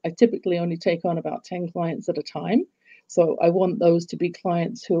 because I typically only take on about 10 clients at a time. So I want those to be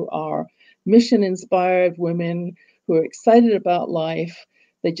clients who are mission inspired women who are excited about life.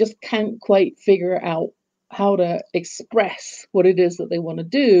 They just can't quite figure out how to express what it is that they want to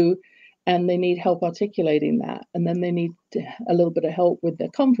do, and they need help articulating that. And then they need a little bit of help with their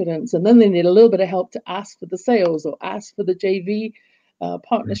confidence, and then they need a little bit of help to ask for the sales, or ask for the JV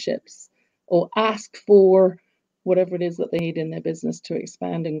partnerships, or ask for whatever it is that they need in their business to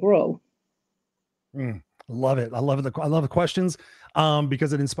expand and grow. Love it. I love the questions,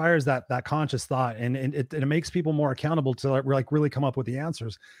 because it inspires that conscious thought, and it makes people more accountable to really come up with the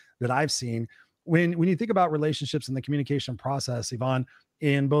answers that I've seen. When you think about relationships and the communication process, Yvonne,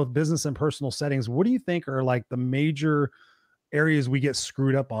 in both business and personal settings, what do you think are like the major areas we get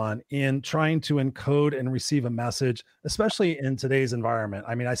screwed up on in trying to encode and receive a message, especially in today's environment?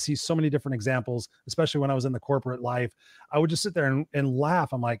 I mean, I see so many different examples, especially when I was in the corporate life. I would just sit there and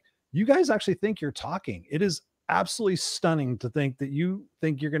laugh. I'm like, you guys actually think you're talking. It is absolutely stunning to think that you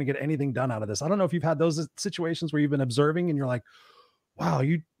think you're going to get anything done out of this. I don't know if you've had those situations where you've been observing and you're like, wow,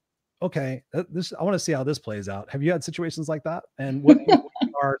 okay, I want to see how this plays out. Have you had situations like that? And what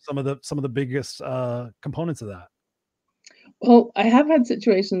are some of the biggest components of that? Well, I have had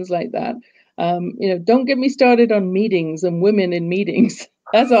situations like that. Don't get me started on meetings and women in meetings.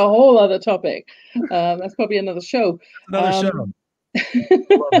 That's a whole other topic. That's probably another show. Another show.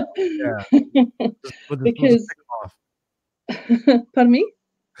 Yeah. Because, pardon me?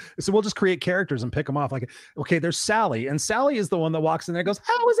 So we'll just create characters and pick them off. Like, okay, there's Sally, and Sally is the one that walks in there and goes,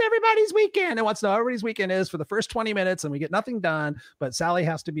 how was everybody's weekend? And wants to know everybody's weekend is for the first 20 minutes, and we get nothing done, but Sally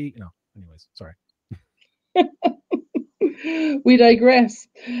has to be, anyways, sorry. We digress.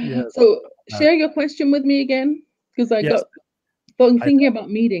 Yes. So share your question with me again, because I got thinking about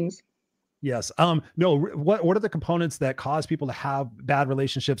meetings. Yes. No, what are the components that cause people to have bad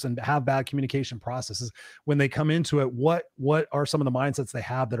relationships and have bad communication processes when they come into it? What are some of the mindsets they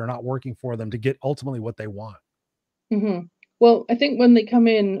have that are not working for them to get ultimately what they want? Mm-hmm. Well, I think when they come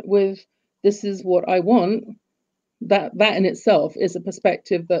in with, this is what I want, that in itself is a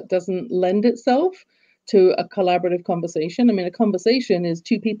perspective that doesn't lend itself to a collaborative conversation. I mean, a conversation is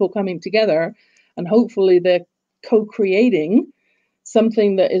two people coming together, and hopefully they're co-creating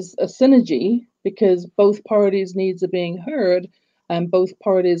something that is a synergy, because both parties' needs are being heard and both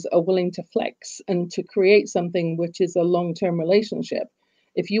parties are willing to flex and to create something which is a long-term relationship.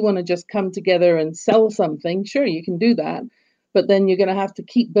 If you want to just come together and sell something, sure, you can do that, but then you're going to have to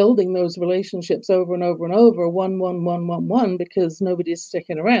keep building those relationships over and over and over, one, because nobody's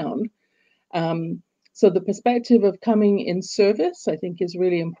sticking around. So the perspective of coming in service, I think, is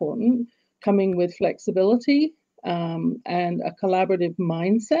really important. Coming with flexibility, and a collaborative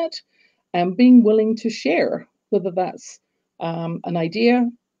mindset, and being willing to share, whether that's an idea,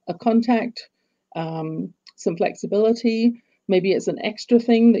 a contact, some flexibility. Maybe it's an extra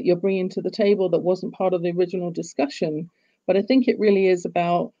thing that you're bringing to the table that wasn't part of the original discussion. But I think it really is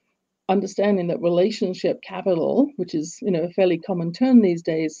about understanding that relationship capital, which is a fairly common term these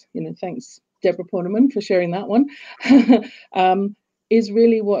days, thanks Deborah Poneman for sharing that one, is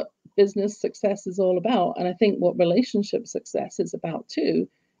really what business success is all about. And I think what relationship success is about too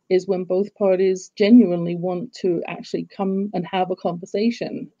is when both parties genuinely want to actually come and have a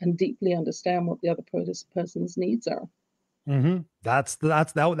conversation and deeply understand what the other person's needs are. Mm-hmm. That's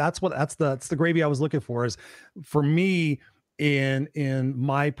the gravy I was looking for. Is for me, in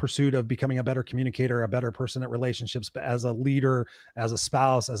my pursuit of becoming a better communicator, a better person at relationships, but as a leader, as a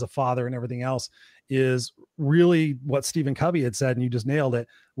spouse, as a father, and everything else, is really what Stephen Covey had said, and you just nailed it,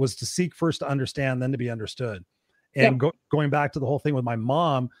 was to seek first to understand, then to be understood. And going back to the whole thing with my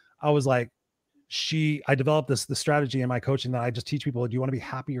mom, I was like, I developed the strategy in my coaching that I just teach people: do you want to be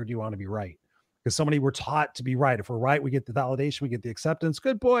happy or do you want to be right? Because so many were taught to be right. If we're right, we get the validation, we get the acceptance.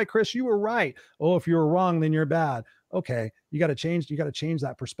 Good boy, Chris, you were right. Oh, if you were wrong, then you're bad. Okay, you got to change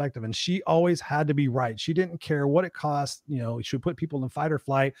that perspective. And she always had to be right. She didn't care what it cost. She would put people in fight or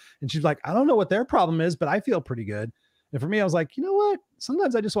flight. And she's like, I don't know what their problem is, but I feel pretty good. And for me, I was like, you know what?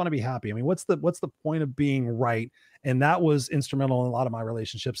 Sometimes I just want to be happy. I mean, what's the point of being right? And that was instrumental in a lot of my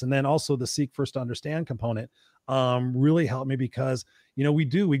relationships. And then also the seek first to understand component really helped me because, you know, we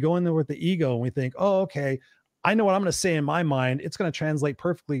go in there with the ego and we think, oh, okay, I know what I'm going to say in my mind. It's going to translate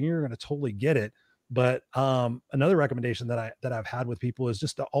perfectly. And you're going to totally get it. But another recommendation that I've had with people is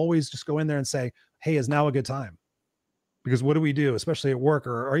just to always just go in there and say, hey, is now a good time? Because what do we do, especially at work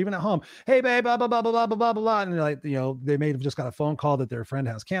or even at home? Hey, babe, blah, blah, blah, blah, blah, blah, blah, blah. And they're like, you know, they may have just got a phone call that their friend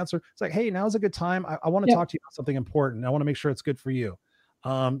has cancer. It's like, hey, now's a good time. I want to talk to you about something important. I want to make sure it's good for you.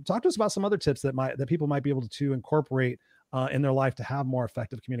 Talk to us about some other tips that people might be able to incorporate in their life to have more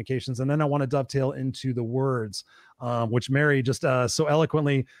effective communications. And then I want to dovetail into the words, which Mary just so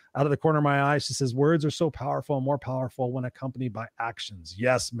eloquently out of the corner of my eye, she says, words are so powerful and more powerful when accompanied by actions.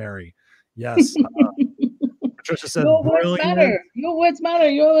 Yes, Mary. Yes. Patricia said, your words matter. Your words matter.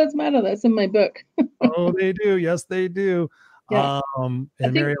 Your words matter. That's in my book. Oh, they do. Yes, they do. Yeah. And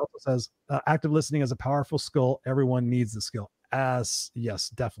Mary also says, active listening is a powerful skill. Everyone needs the skill. Yes,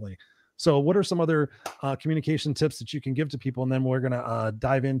 definitely. So what are some other communication tips that you can give to people? And then we're going to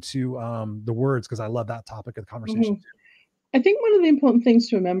dive into the words, because I love that topic of the conversation. I think one of the important things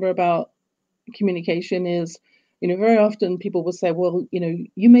to remember about communication is, you know, very often people will say, well, you know,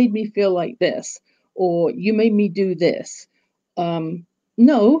 you made me feel like this, or you made me do this.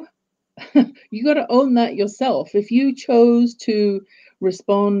 No, you got to own that yourself. If you chose to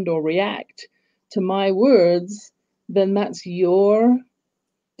respond or react to my words, then that's your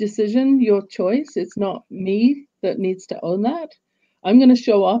decision, your choice. It's not me that needs to own that. I'm going to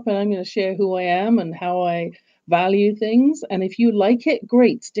show up and I'm going to share who I am and how I value things. And if you like it,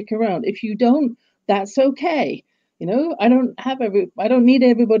 great, stick around. If you don't, that's okay. You know, I don't need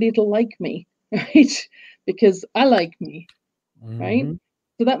everybody to like me, right? Because I like me, right?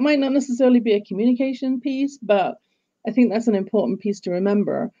 So that might not necessarily be a communication piece, but I think that's an important piece to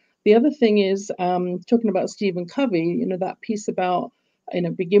remember. The other thing is talking about Stephen Covey, you know, that piece about, you know,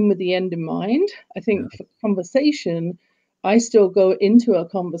 begin with the end in mind. I think for conversation, I still go into a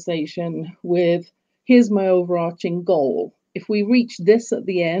conversation with, here's my overarching goal. If we reach this at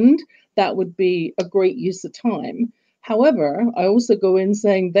the end, that would be a great use of time. However, I also go in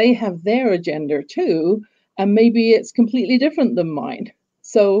saying they have their agenda too, and maybe it's completely different than mine.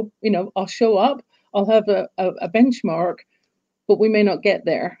 So, you know, I'll show up, I'll have a benchmark, but we may not get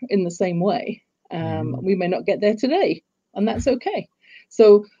there in the same way. We may not get there today, and that's okay.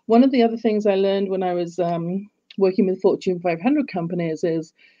 So one of the other things I learned when I was working with Fortune 500 companies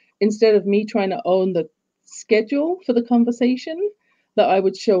is, instead of me trying to own the schedule for the conversation, that I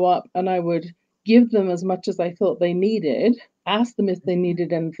would show up and I would give them as much as I thought they needed, ask them if they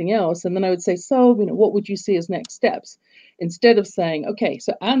needed anything else, and then I would say, so, you know, what would you see as next steps? Instead of saying, okay,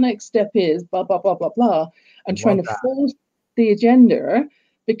 so our next step is blah, blah, blah, blah, blah, and trying to force the agenda,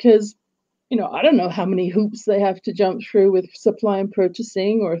 because, you know, I don't know how many hoops they have to jump through with supply and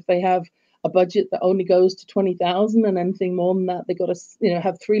purchasing, or if they have a budget that only goes to 20,000 and anything more than that, they got to, you know,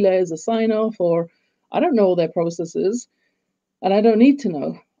 have 3 layers of sign off, or I don't know all their processes, and I don't need to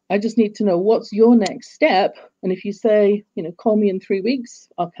know. I just need to know what's your next step. And if you say, you know, call me in 3 weeks,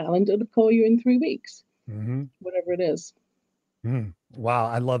 I'll calendar to call you in 3 weeks, whatever it is. Wow.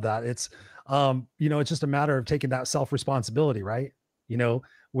 I love that. It's, you know, it's just a matter of taking that self-responsibility, right? You know,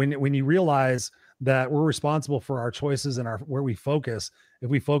 when you realize that we're responsible for our choices and where we focus. If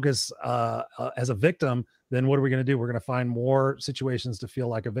we focus as a victim, then what are we going to do? We're going to find more situations to feel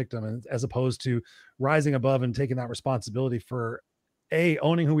like a victim, and as opposed to rising above and taking that responsibility for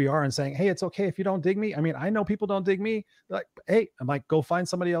owning who we are and saying, hey, it's okay if you don't dig me. I mean, I know people don't dig me. They're like, hey, I'm like, go find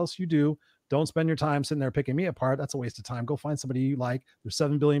somebody else you do. Don't spend your time sitting there picking me apart. That's a waste of time. Go find somebody you like. There's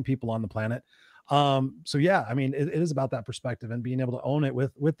 7 billion people on the planet. So yeah, I mean, it is about that perspective and being able to own it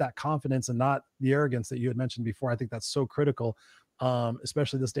with that confidence and not the arrogance that you had mentioned before. I think that's so critical,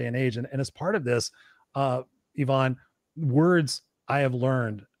 especially this day and age. And as part of this, Yvonne, words, I have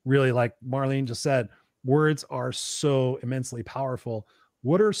learned, really, like Marlene just said, words are so immensely powerful.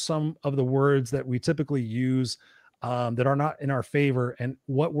 What are some of the words that we typically use that are not in our favor, and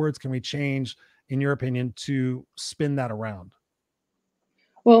what words can we change, in your opinion, to spin that around?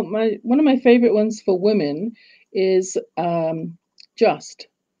 Well, one of my favorite ones for women is just.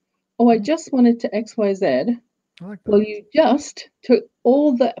 Oh, I just wanted to XYZ. I like that. Well, you just took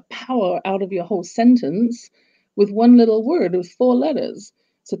all the power out of your whole sentence with one little word with 4 letters.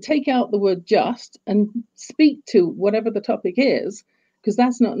 So take out the word just and speak to whatever the topic is, because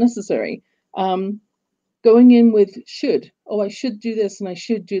that's not necessary. Going in with should. Oh, I should do this and I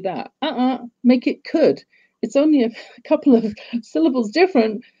should do that. Make it could. It's only a couple of syllables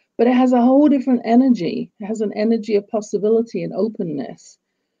different, but it has a whole different energy. It has an energy of possibility and openness.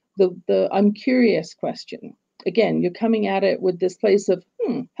 The I'm curious question. Again, you're coming at it with this place of,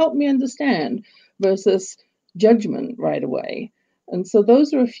 help me understand, versus judgment right away. And so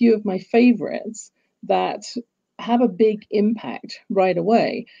those are a few of my favorites that have a big impact right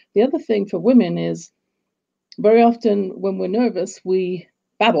away. The other thing for women is very often when we're nervous, we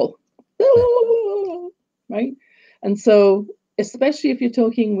babble, right? And so, especially if you're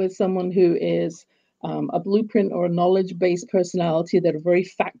talking with someone who is a blueprint or a knowledge-based personality that are very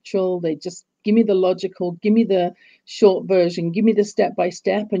factual, they just give me the logical, give me the short version, give me the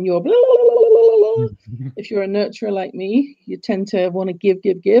step-by-step, and you're blah, blah, blah, blah, blah. If you're a nurturer like me, you tend to want to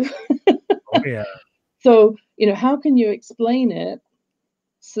give. Oh, yeah. So, how can you explain it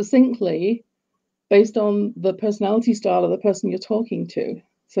succinctly based on the personality style of the person you're talking to?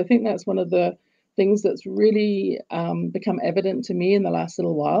 So I think that's one of the things that's really become evident to me in the last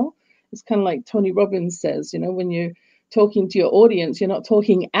little while. It's kind of like Tony Robbins says, when you're talking to your audience, you're not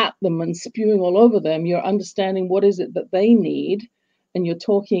talking at them and spewing all over them. You're understanding what is it that they need, and you're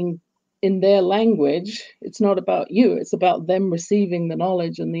talking in their language. It's not about you. It's about them receiving the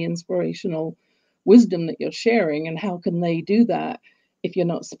knowledge and the inspirational wisdom that you're sharing. And how can they do that if you're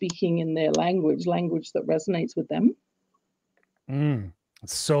not speaking in their language that resonates with them?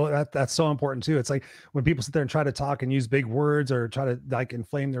 So that's so important too. It's like when people sit there and try to talk and use big words or try to like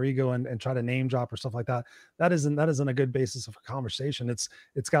inflame their ego and try to name drop or stuff like that. That isn't a good basis of a conversation.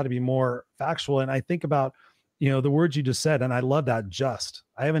 It's got to be more factual. And I think about, the words you just said, and I love that. Just,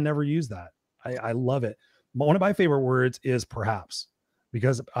 I haven't never used that. I love it. One of my favorite words is perhaps,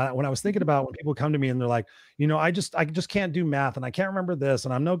 because when I was thinking about when people come to me and they're like, I just can't do math and I can't remember this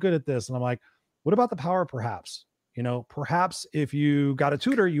and I'm no good at this. And I'm like, what about the power of perhaps? Perhaps if you got a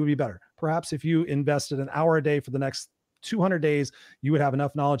tutor, you would be better. Perhaps if you invested an hour a day for the next 200 days, you would have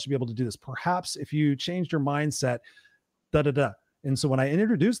enough knowledge to be able to do this. Perhaps if you changed your mindset, And so when I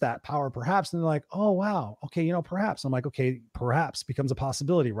introduced that power, perhaps, and they're like, oh, wow. Okay. Perhaps. I'm like, okay, perhaps becomes a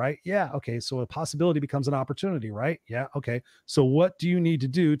possibility, right? Yeah. Okay. So a possibility becomes an opportunity, right? Yeah. Okay. So what do you need to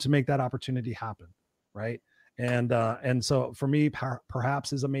do to make that opportunity happen? Right. And so for me,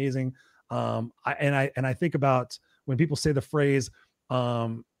 perhaps is amazing. I think about when people say the phrase,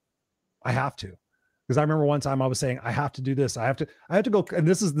 I have to, because I remember one time I was saying, I have to do this. I have to go. And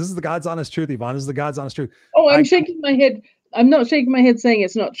this is the God's honest truth, Yvonne. This is the God's honest truth. Oh, I'm shaking my head. I'm not shaking my head saying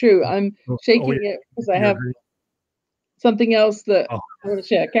it's not true. I'm shaking it because I have something else that I want to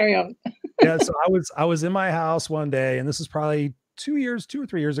share. Carry on. Yeah. So I was in my house one day, and this is probably 2 or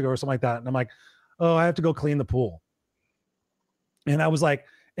 3 years ago or something like that. And I'm like, oh, I have to go clean the pool. And I was like,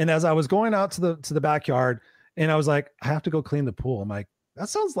 and as I was going out to the backyard, and I was like, I have to go clean the pool. I'm like, that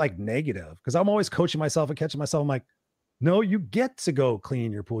sounds like negative, because I'm always coaching myself and catching myself. I'm like, no, you get to go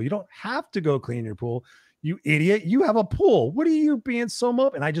clean your pool. You don't have to go clean your pool. You idiot. You have a pool. What are you being so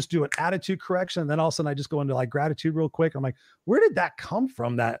moped? And I just do an attitude correction. And then all of a sudden I just go into like gratitude real quick. I'm like, where did that come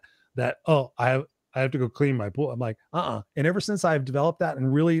from? That, oh, I have to go clean my pool. I'm like, And ever since I've developed that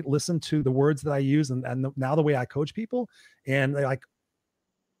and really listened to the words that I use and now the way I coach people, and they're like,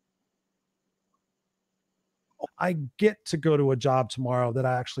 I get to go to a job tomorrow that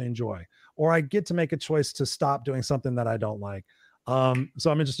I actually enjoy, or I get to make a choice to stop doing something that I don't like.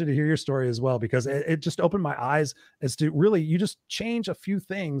 So I'm interested to hear your story as well, because it just opened my eyes as to really, you just change a few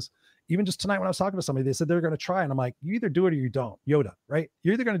things. Even just tonight when I was talking to somebody, they said they're going to try. And I'm like, you either do it or you don't. Yoda, right?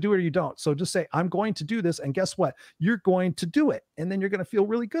 You're either going to do it or you don't. So just say, I'm going to do this. And guess what? You're going to do it. And then you're going to feel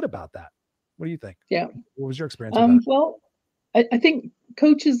really good about that. What do you think? Yeah. What was your experience with that? Well, I think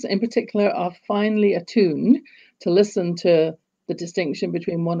coaches in particular are finely attuned to listen to the distinction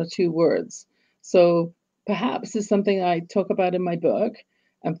between one or two words. So perhaps is something I talk about in my book.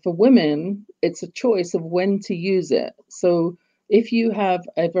 And for women, it's a choice of when to use it. So if you have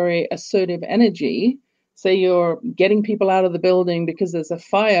a very assertive energy, say you're getting people out of the building because there's a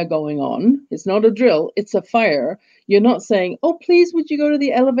fire going on, it's not a drill, it's a fire. You're not saying, oh, please, would you go to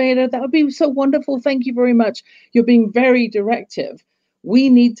the elevator? That would be so wonderful. Thank you very much. You're being very directive. We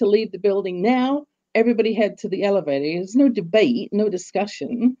need to leave the building now. Everybody head to the elevator. There's no debate, no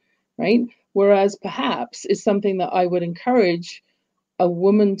discussion, right? Whereas perhaps is something that I would encourage a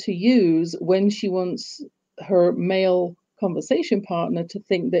woman to use when she wants her male conversation partner to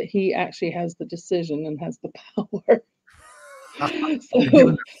think that he actually has the decision and has the power. So you're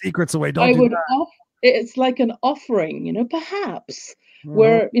giving the secrets away. Don't do that. It's like an offering, perhaps,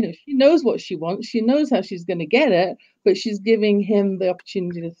 where, she knows what she wants. She knows how she's going to get it, but she's giving him the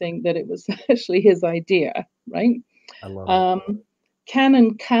opportunity to think that it was actually his idea, right? I love it. Can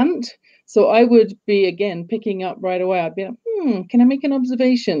and can't. So I would be, again, picking up right away. I'd be like, can I make an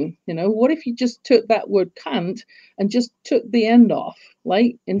observation? What if you just took that word can't and just took the end off?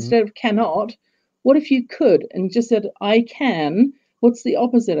 Like, instead of cannot, what if you could and just said, I can? What's the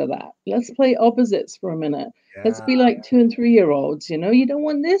opposite of that? Let's play opposites for a minute. Yeah. Let's be like 2 and 3 year olds. You don't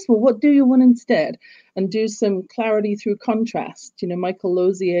want this. Well, what do you want instead? And do some clarity through contrast. Michael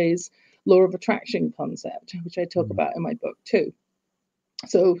Lozier's law of attraction concept, which I talk about in my book too.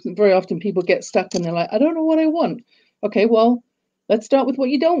 So very often people get stuck and they're like, I don't know what I want. Okay, well, let's start with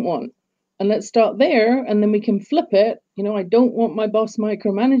what you don't want. And let's start there, and then we can flip it. I don't want my boss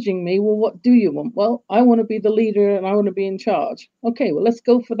micromanaging me. Well, what do you want? Well, I want to be the leader and I want to be in charge. Okay, well, let's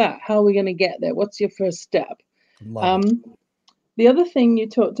go for that. How are we going to get there? What's your first step? The other thing you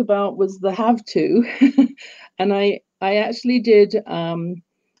talked about was the have to. And I actually did,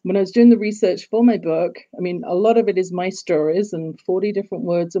 when I was doing the research for my book, a lot of it is my stories and 40 different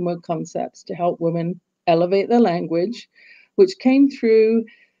words and word concepts to help women elevate their language, which came through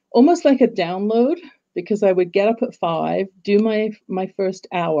almost like a download, because I would get up at 5, do my first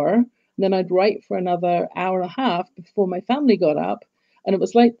hour, and then I'd write for another hour and a half before my family got up. And it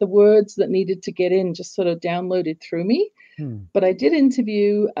was like the words that needed to get in just sort of downloaded through me. But I did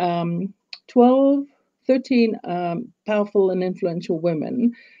interview 13 powerful and influential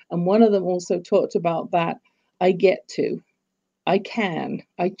women. And one of them also talked about that I get to, I can,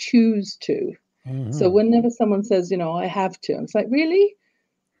 I choose to. So whenever someone says, I have to, it's like, really?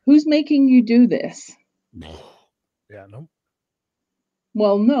 Who's making you do this? Yeah, no.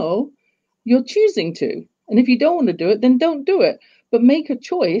 Well, no, you're choosing to. And if you don't want to do it, then don't do it. But make a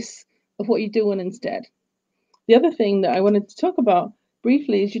choice of what you're doing instead. The other thing that I wanted to talk about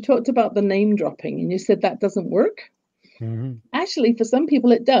briefly is you talked about the name dropping, and you said that doesn't work. Actually, for some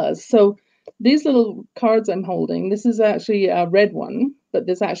people it does. So these little cards I'm holding, this is actually a red one, but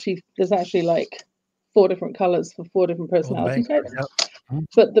there's actually like 4 different colors for 4 different personality types.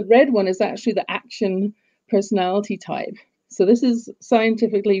 But the red one is actually the action personality type. So this is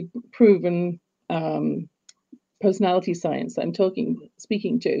scientifically proven personality science I'm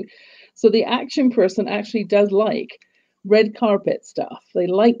speaking to. So the action person actually does like red carpet stuff. They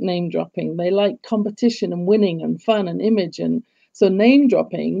like name dropping. They like competition and winning and fun and image. And so name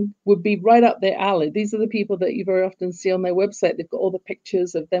dropping would be right up their alley. These are the people that you very often see on their website. They've got all the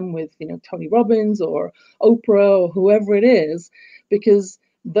pictures of them with, Tony Robbins or Oprah or whoever it is, because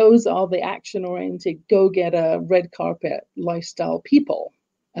those are the action-oriented, go-getter, red carpet lifestyle people.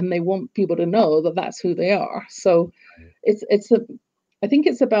 And they want people to know that that's who they are. So I think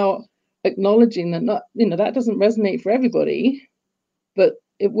it's about acknowledging that that doesn't resonate for everybody, but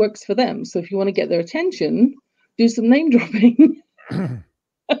it works for them. So if you want to get their attention, do some name dropping.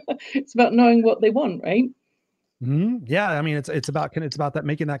 It's about knowing what they want, right? Yeah, it's about that,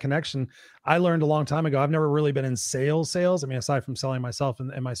 making that connection. I learned a long time ago. I've never really been in sales. Aside from selling myself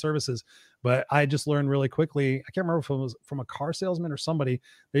and my services, but I just learned really quickly. I can't remember if it was from a car salesman or somebody.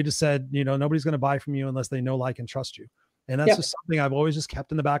 They just said, nobody's going to buy from you unless they know, like, and trust you. And that's just something I've always just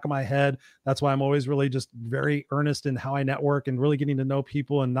kept in the back of my head. That's why I'm always really just very earnest in how I network and really getting to know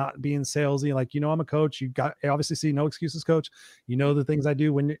people and not being salesy. Like, I'm a coach. I obviously see No Excuses Coach. The things I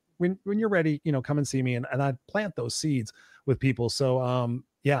do. When you're ready, come and see me, and I plant those seeds with people. So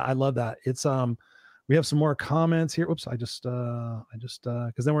yeah, I love that. It's we have some more comments here. Whoops, I just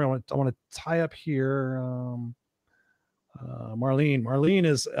because then I want to tie up here. Marlene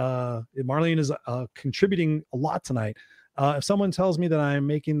is contributing a lot tonight. If someone tells me that I'm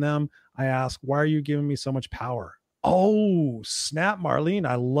making them, I ask, why are you giving me so much power? Oh, snap, Marlene.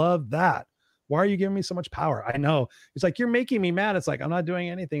 I love that. Why are you giving me so much power? I know. It's like, you're making me mad. It's like, I'm not doing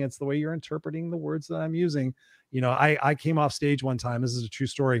anything. It's the way you're interpreting the words that I'm using. I came off stage one time. This is a true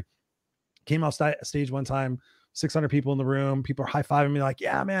story. Came off stage one time, 600 people in the room. People are high-fiving me like,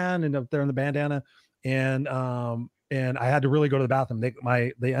 yeah, man. And up there in the bandana. And I had to really go to the bathroom.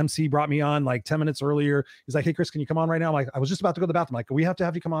 The MC brought me on like 10 minutes earlier. He's like, hey, Chris, can you come on right now? I'm like, I was just about to go to the bathroom. Like, we have to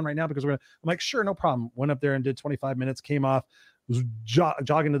have you come on right now because I'm like, sure, no problem. Went up there and did 25 minutes, came off, was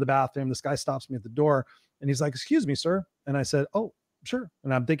jogging to the bathroom. This guy stops me at the door and he's like, excuse me, sir. And I said, oh, sure.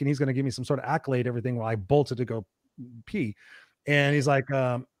 And I'm thinking he's going to give me some sort of accolade, everything, while I bolted to go pee. And he's like,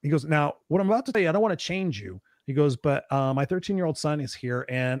 he goes, now what I'm about to tell you, I don't want to change you. He goes, but my 13-year-old son is here.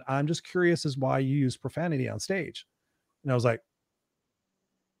 And I'm just curious as why you use profanity on stage. And I was like,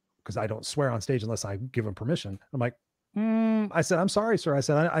 because I don't swear on stage unless I give him permission. I'm like, I said, I'm sorry, sir. I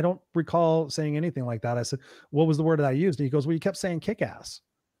said, I don't recall saying anything like that. I said, what was the word that I used? And he goes, well, you kept saying kick ass.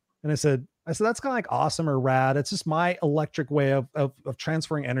 And I said, that's kind of like awesome or rad. It's just my electric way of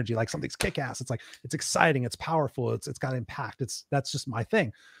transferring energy. Like, something's kick ass. It's like, it's exciting. It's powerful. It's got impact. That's just my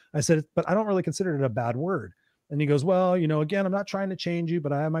thing. I said, but I don't really consider it a bad word. And he goes, well, again, I'm not trying to change you,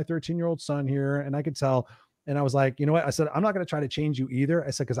 but I have my 13-year-old son here and I could tell. And I was like, you know what? I said, I'm not going to try to change you either. I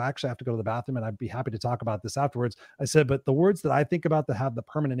said, because I actually have to go to the bathroom and I'd be happy to talk about this afterwards. I said, but the words that I think about that have the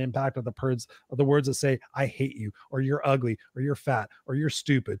permanent impact of the words that say, I hate you, or you're ugly, or you're fat, or you're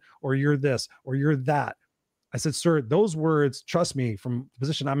stupid, or you're this, or you're that. I said, sir, those words, trust me, from the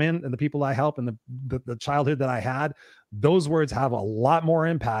position I'm in and the people I help and the childhood that I had, those words have a lot more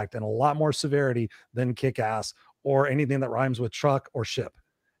impact and a lot more severity than kick ass or anything that rhymes with truck or ship.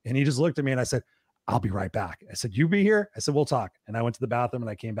 And he just looked at me and I said, I'll be right back. I said, you be here? I said, we'll talk. And I went to the bathroom and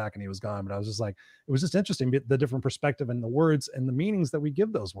I came back and he was gone. But I was just like, it was just interesting, the different perspective and the words and the meanings that we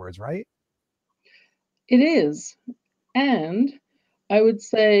give those words, right? It is. And I would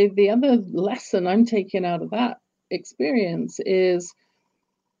say the other lesson I'm taking out of that experience is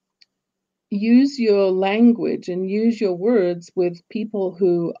use your language and use your words with people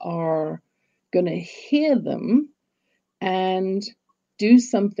who are going to hear them and do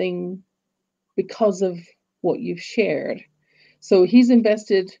something because of what you've shared. So he's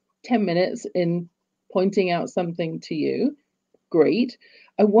invested 10 minutes in pointing out something to you. Great.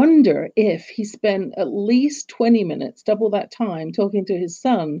 I wonder if he spent at least 20 minutes, double that time, talking to his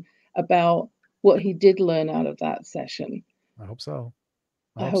son about what he did learn out of that session. I hope so.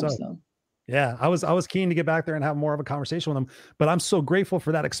 I hope so. Yeah, I was keen to get back there and have more of a conversation with him, but I'm so grateful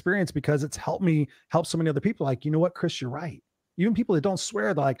for that experience because it's helped me help so many other people. Like, you know what, Chris, you're right. Even people that don't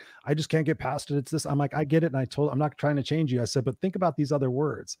swear, they're like, I just can't get past it. It's this. I'm like, I get it. And I'm not trying to change you. I said, but think about these other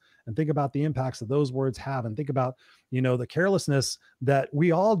words and think about the impacts that those words have. And think about, the carelessness that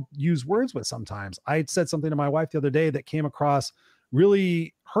we all use words with sometimes. I said something to my wife the other day that came across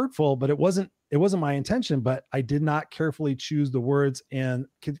really hurtful, but it wasn't my intention, but I did not carefully choose the words and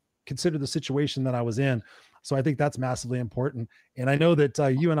consider the situation that I was in. So I think that's massively important. And I know that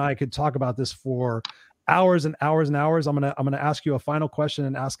you and I could talk about this for hours and hours and hours. I'm gonna ask you a final question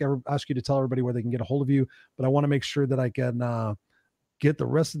and ask you to tell everybody where they can get a hold of you. But I want to make sure that I can get the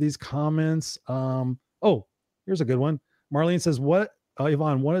rest of these comments. Oh, here's a good one. Marlene says,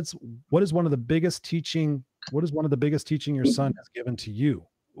 Yvonne, what is one of the biggest teaching your son has given to you?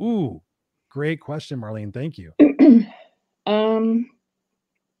 Ooh, great question, Marlene. Thank you.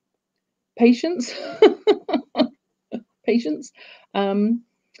 Patience. Patience.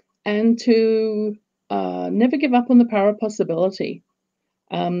 And to never give up on the power of possibility.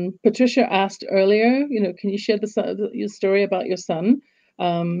 Patricia asked earlier, can you share your story about your son?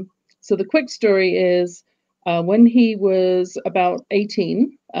 So the quick story is when he was about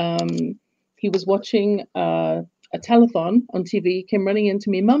 18, he was watching a telethon on TV. He came running into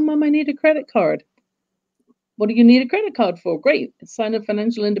me, Mom, I need a credit card. What do you need a credit card for? Great, sign of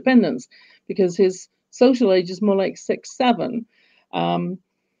financial independence, because his social age is more like 6, 7.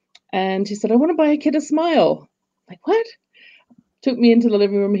 And he said, I want to buy a kid a smile. Like, what? Took me into the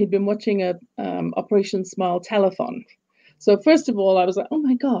living room. He'd been watching a Operation Smile telethon. So first of all, I was like, oh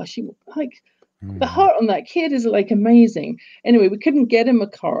my gosh, the heart on that kid is like amazing. Anyway, we couldn't get him a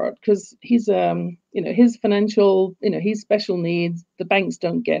card because he's, his financial, he's special needs. The banks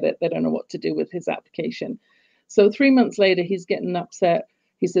don't get it. They don't know what to do with his application. So 3 months later, he's getting upset.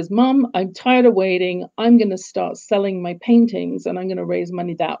 He says, Mom, I'm tired of waiting. I'm going to start selling my paintings and I'm going to raise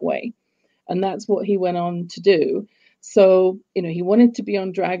money that way. And that's what he went on to do. So, he wanted to be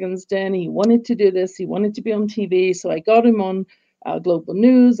on Dragon's Den. He wanted to do this. He wanted to be on TV. So I got him on Global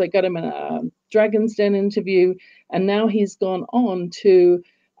News. I got him in a Dragon's Den interview. And now he's gone on to,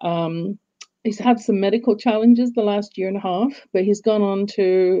 he's had some medical challenges the last year and a half, but he's gone on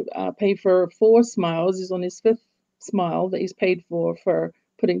to pay for 4 smiles. He's on his 5th smile that he's paid for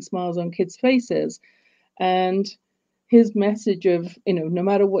putting smiles on kids' faces. And his message of, no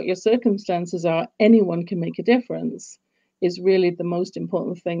matter what your circumstances are, anyone can make a difference is really the most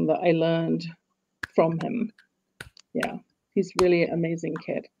important thing that I learned from him. Yeah, he's really an amazing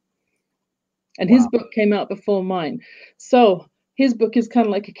kid. And his book came out before mine. So his book is kind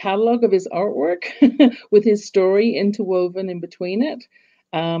of like a catalog of his artwork with his story interwoven in between it.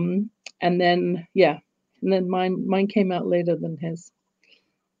 And then mine came out later than his.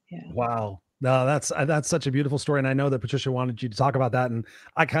 Yeah. Wow. No, that's such a beautiful story. And I know that Patricia wanted you to talk about that. And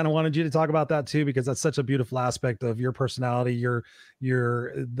I kind of wanted you to talk about that too, because that's such a beautiful aspect of your personality.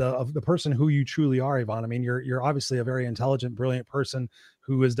 The person who you truly are, Yvonne. I mean, you're obviously a very intelligent, brilliant person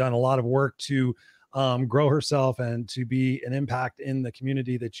who has done a lot of work to grow herself and to be an impact in the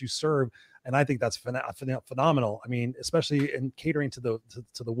community that you serve. And I think that's phenomenal. I mean, especially in catering to the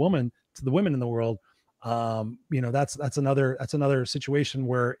women in the world. That's another situation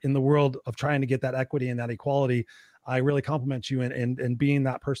where in the world of trying to get that equity and that equality, I really compliment you and being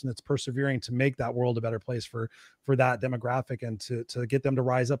that person that's persevering to make that world a better place for that demographic and to get them to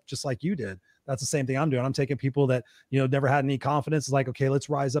rise up just like you did. That's the same thing I'm doing. I'm taking people that, never had any confidence. It's like, okay, let's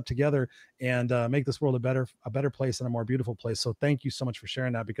rise up together and make this world a better place and a more beautiful place. So thank you so much for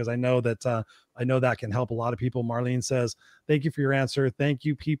sharing that, because I know that can help a lot of people. Marlene says, thank you for your answer. Thank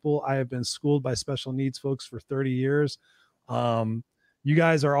you, people. I have been schooled by special needs folks for 30 years. You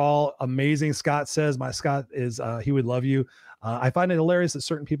guys are all amazing. Scott says, my Scott is, he would love you. I find it hilarious that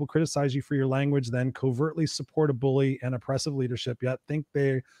certain people criticize you for your language, then covertly support a bully and oppressive leadership, yet think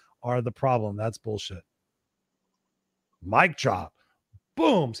they are the problem. That's bullshit. Mic drop.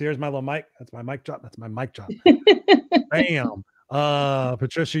 Boom. So here's my little mic. That's my mic drop. That's my mic drop. Bam.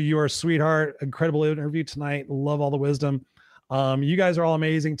 Patricia, you are a sweetheart. Incredible interview tonight. Love all the wisdom. You guys are all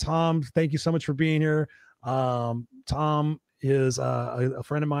amazing. Tom, thank you so much for being here. Tom is a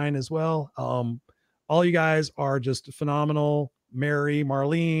friend of mine as well. All you guys are just phenomenal. Mary,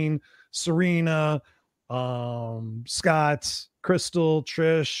 Marlene, Serena, Scott, Crystal,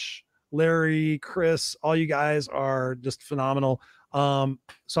 Trish, Larry, Chris, all you guys are just phenomenal. So I'm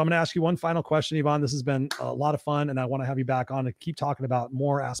going to ask you one final question, Yvonne. This has been a lot of fun, and I want to have you back on to keep talking about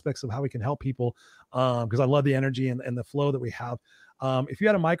more aspects of how we can help people, because I love the energy and the flow that we have. If you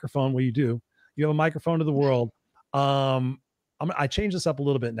had a microphone, well, you have a microphone to the world. I changed this up a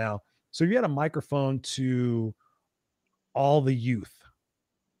little bit now. So if you had a microphone to all the youth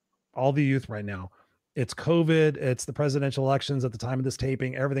right now, it's COVID, it's the presidential elections at the time of this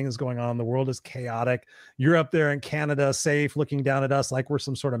taping, everything is going on. The world is chaotic. You're up there in Canada, safe, looking down at us like we're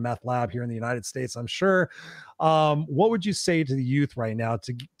some sort of meth lab here in the United States, I'm sure. What would you say to the youth right now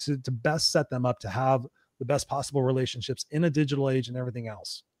to best set them up to have the best possible relationships in a digital age and everything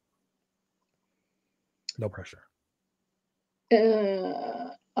else? No pressure.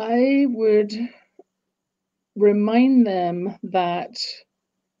 I would remind them that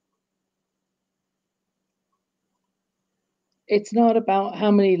it's not about how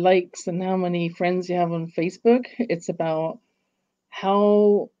many likes and how many friends you have on Facebook. It's about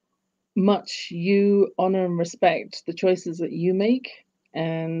how much you honor and respect the choices that you make,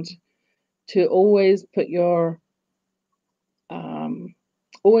 and to always put your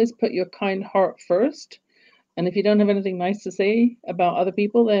kind heart first. And if you don't have anything nice to say about other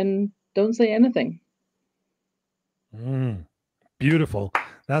people, then don't say anything. Beautiful.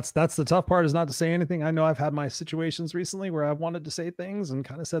 That's the tough part, is not to say anything. I know I've had my situations recently where I've wanted to say things and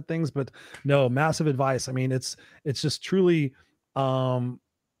kind of said things, but no, massive advice. I mean, it's just truly,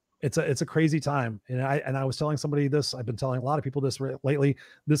 it's a crazy time. And I was telling somebody this, I've been telling a lot of people this lately.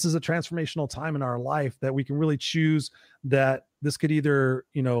 This is a transformational time in our life that we can really choose that this could either,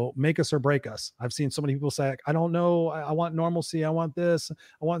 make us or break us. I've seen so many people say, I don't know. I want normalcy. I want this.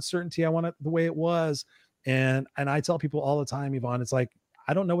 I want certainty. I want it the way it was. And I tell people all the time, Yvonne, it's like,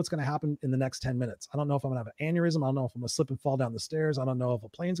 I don't know what's going to happen in the next 10 minutes. I don't know if I'm going to have an aneurysm. I don't know if I'm going to slip and fall down the stairs. I don't know if a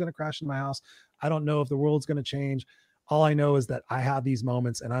plane's going to crash in my house. I don't know if the world's going to change. All I know is that I have these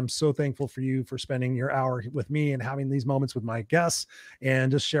moments, and I'm so thankful for you for spending your hour with me and having these moments with my guests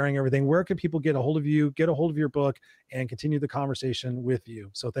and just sharing everything. Where can people get a hold of you, get a hold of your book, and continue the conversation with you?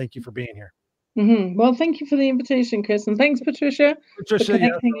 So thank you for being here. Mm-hmm. Well, thank you for the invitation, Chris, and thanks, Patricia. Patricia,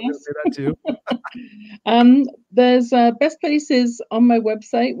 yes, I was gonna say that too. There's best places on my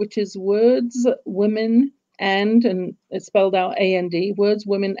website, which is Words, Women, and it's spelled out AND,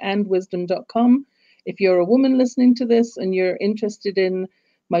 wordswomenandwisdom.com. If you're a woman listening to this and you're interested in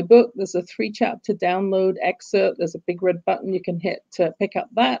my book, there's a 3-chapter download excerpt. There's a big red button you can hit to pick up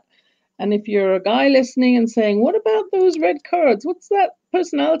that. And if you're a guy listening and saying, what about those red cards? What's that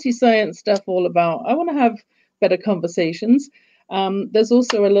personality science stuff all about? I want to have better conversations. There's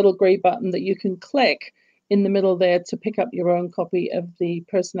also a little gray button that you can click in the middle there to pick up your own copy of the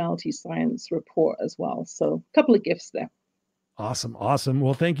personality science report as well. So a couple of gifts there. Awesome.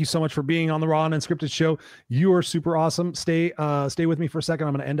 Well, thank you so much for being on the Raw and Unscripted show. You are super awesome. Stay with me for a second.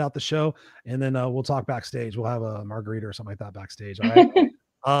 I'm going to end out the show, and then we'll talk backstage. We'll have a margarita or something like that backstage. All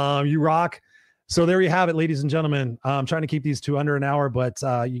right. You rock. So there you have it, ladies and gentlemen. I'm trying to keep these to under an hour, but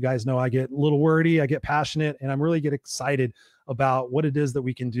you guys know I get a little wordy, I get passionate, and I'm really get excited about what it is that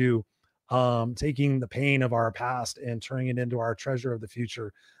we can do, taking the pain of our past and turning it into our treasure of the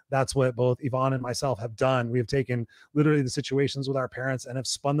future. That's what both Yvonne and myself have done. We have taken literally the situations with our parents and have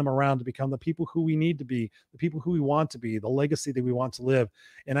spun them around to become the people who we need to be, the people who we want to be, the legacy that we want to live.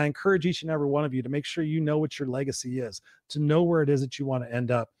 And I encourage each and every one of you to make sure you know what your legacy is, to know where it is that you want to end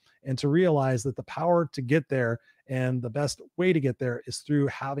up, and to realize that the power to get there and the best way to get there is through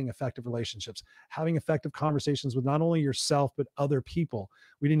having effective relationships, having effective conversations with not only yourself, but other people.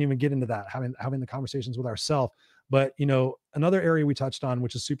 We didn't even get into that, having the conversations with ourselves, But, you know, another area we touched on,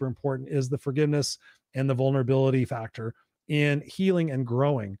 which is super important, is the forgiveness and the vulnerability factor in healing and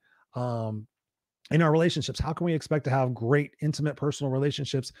growing. In our relationships, how can we expect to have great, intimate, personal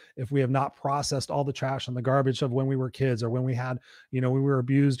relationships if we have not processed all the trash and the garbage of when we were kids, or when we had, you know, we were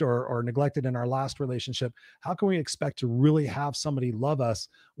abused or neglected in our last relationship? How can we expect to really have somebody love us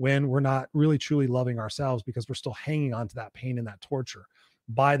when we're not really truly loving ourselves, because we're still hanging on to that pain and that torture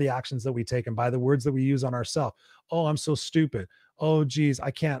by the actions that we take and by the words that we use on ourselves? Oh, I'm so stupid. Oh, geez,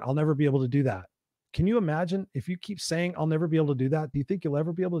 I can't. I'll never be able to do that. Can you imagine if you keep saying, I'll never be able to do that? Do you think you'll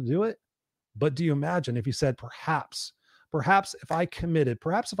ever be able to do it? But do you imagine if you said, perhaps if I committed,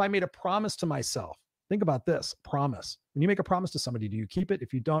 perhaps if I made a promise to myself? Think about this promise. When you make a promise to somebody, do you keep it?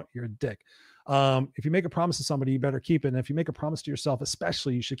 If you don't, you're a dick. If you make a promise to somebody, you better keep it. And if you make a promise to yourself,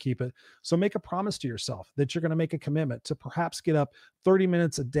 especially, you should keep it. So make a promise to yourself that you're going to make a commitment to perhaps get up 30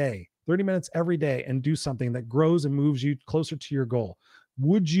 minutes a day, 30 minutes every day, and do something that grows and moves you closer to your goal.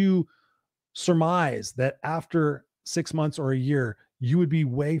 Would you surmise that after 6 months or a year, you would be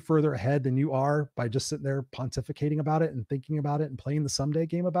way further ahead than you are by just sitting there pontificating about it and thinking about it and playing the someday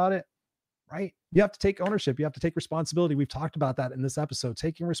game about it? Right? You have to take ownership. You have to take responsibility. We've talked about that in this episode,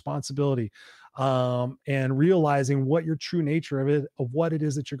 taking responsibility, and realizing what your true nature of what it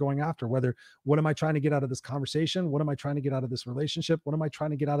is that you're going after. Whether, what am I trying to get out of this conversation? What am I trying to get out of this relationship? What am I trying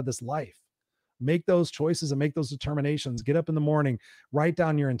to get out of this life? Make those choices and make those determinations. Get up in the morning, write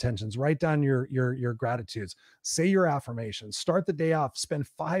down your intentions, write down your gratitudes, say your affirmations, start the day off, spend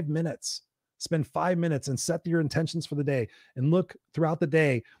 5 minutes and set your intentions for the day, and look throughout the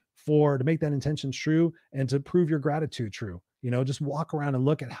day to make that intention true and to prove your gratitude true. You know, just walk around and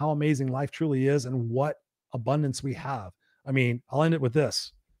look at how amazing life truly is and what abundance we have. I mean, I'll end it with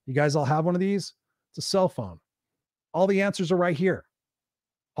this. You guys all have one of these? It's a cell phone. All the answers are right here.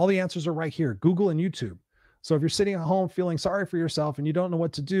 All the answers are right here, Google and YouTube. So if you're sitting at home feeling sorry for yourself and you don't know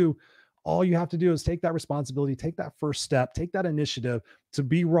what to do, all you have to do is take that responsibility, take that first step, take that initiative to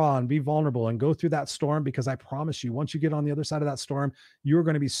be raw and be vulnerable and go through that storm. Because I promise you, once you get on the other side of that storm, you're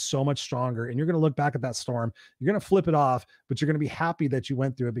going to be so much stronger, and you're going to look back at that storm. You're going to flip it off, but you're going to be happy that you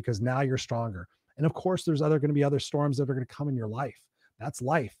went through it, because now you're stronger. And of course, there's going to be other storms that are going to come in your life. That's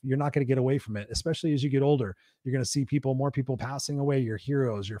life. You're not going to get away from it, especially as you get older. You're going to see more people passing away, your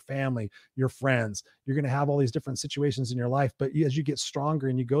heroes, your family, your friends. You're going to have all these different situations in your life. But as you get stronger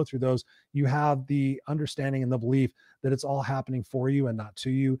and you go through those, you have the understanding and the belief that it's all happening for you and not to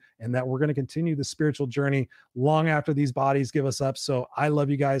you, and that we're going to continue the spiritual journey long after these bodies give us up. So I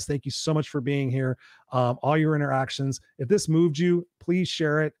love you guys. Thank you so much for being here. All your interactions. If this moved you, please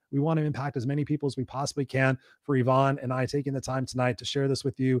share it. We want to impact as many people as we possibly can. For Yvonne and I taking the time tonight to share this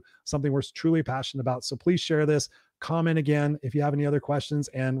with you, something we're truly passionate about. So please share this, comment again if you have any other questions,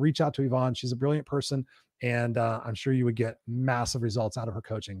 and reach out to Yvonne. She's a brilliant person, and I'm sure you would get massive results out of her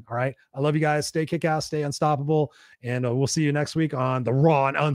coaching. All right. I love you guys. Stay kick-ass, stay unstoppable, and we'll see you next week on the Raw and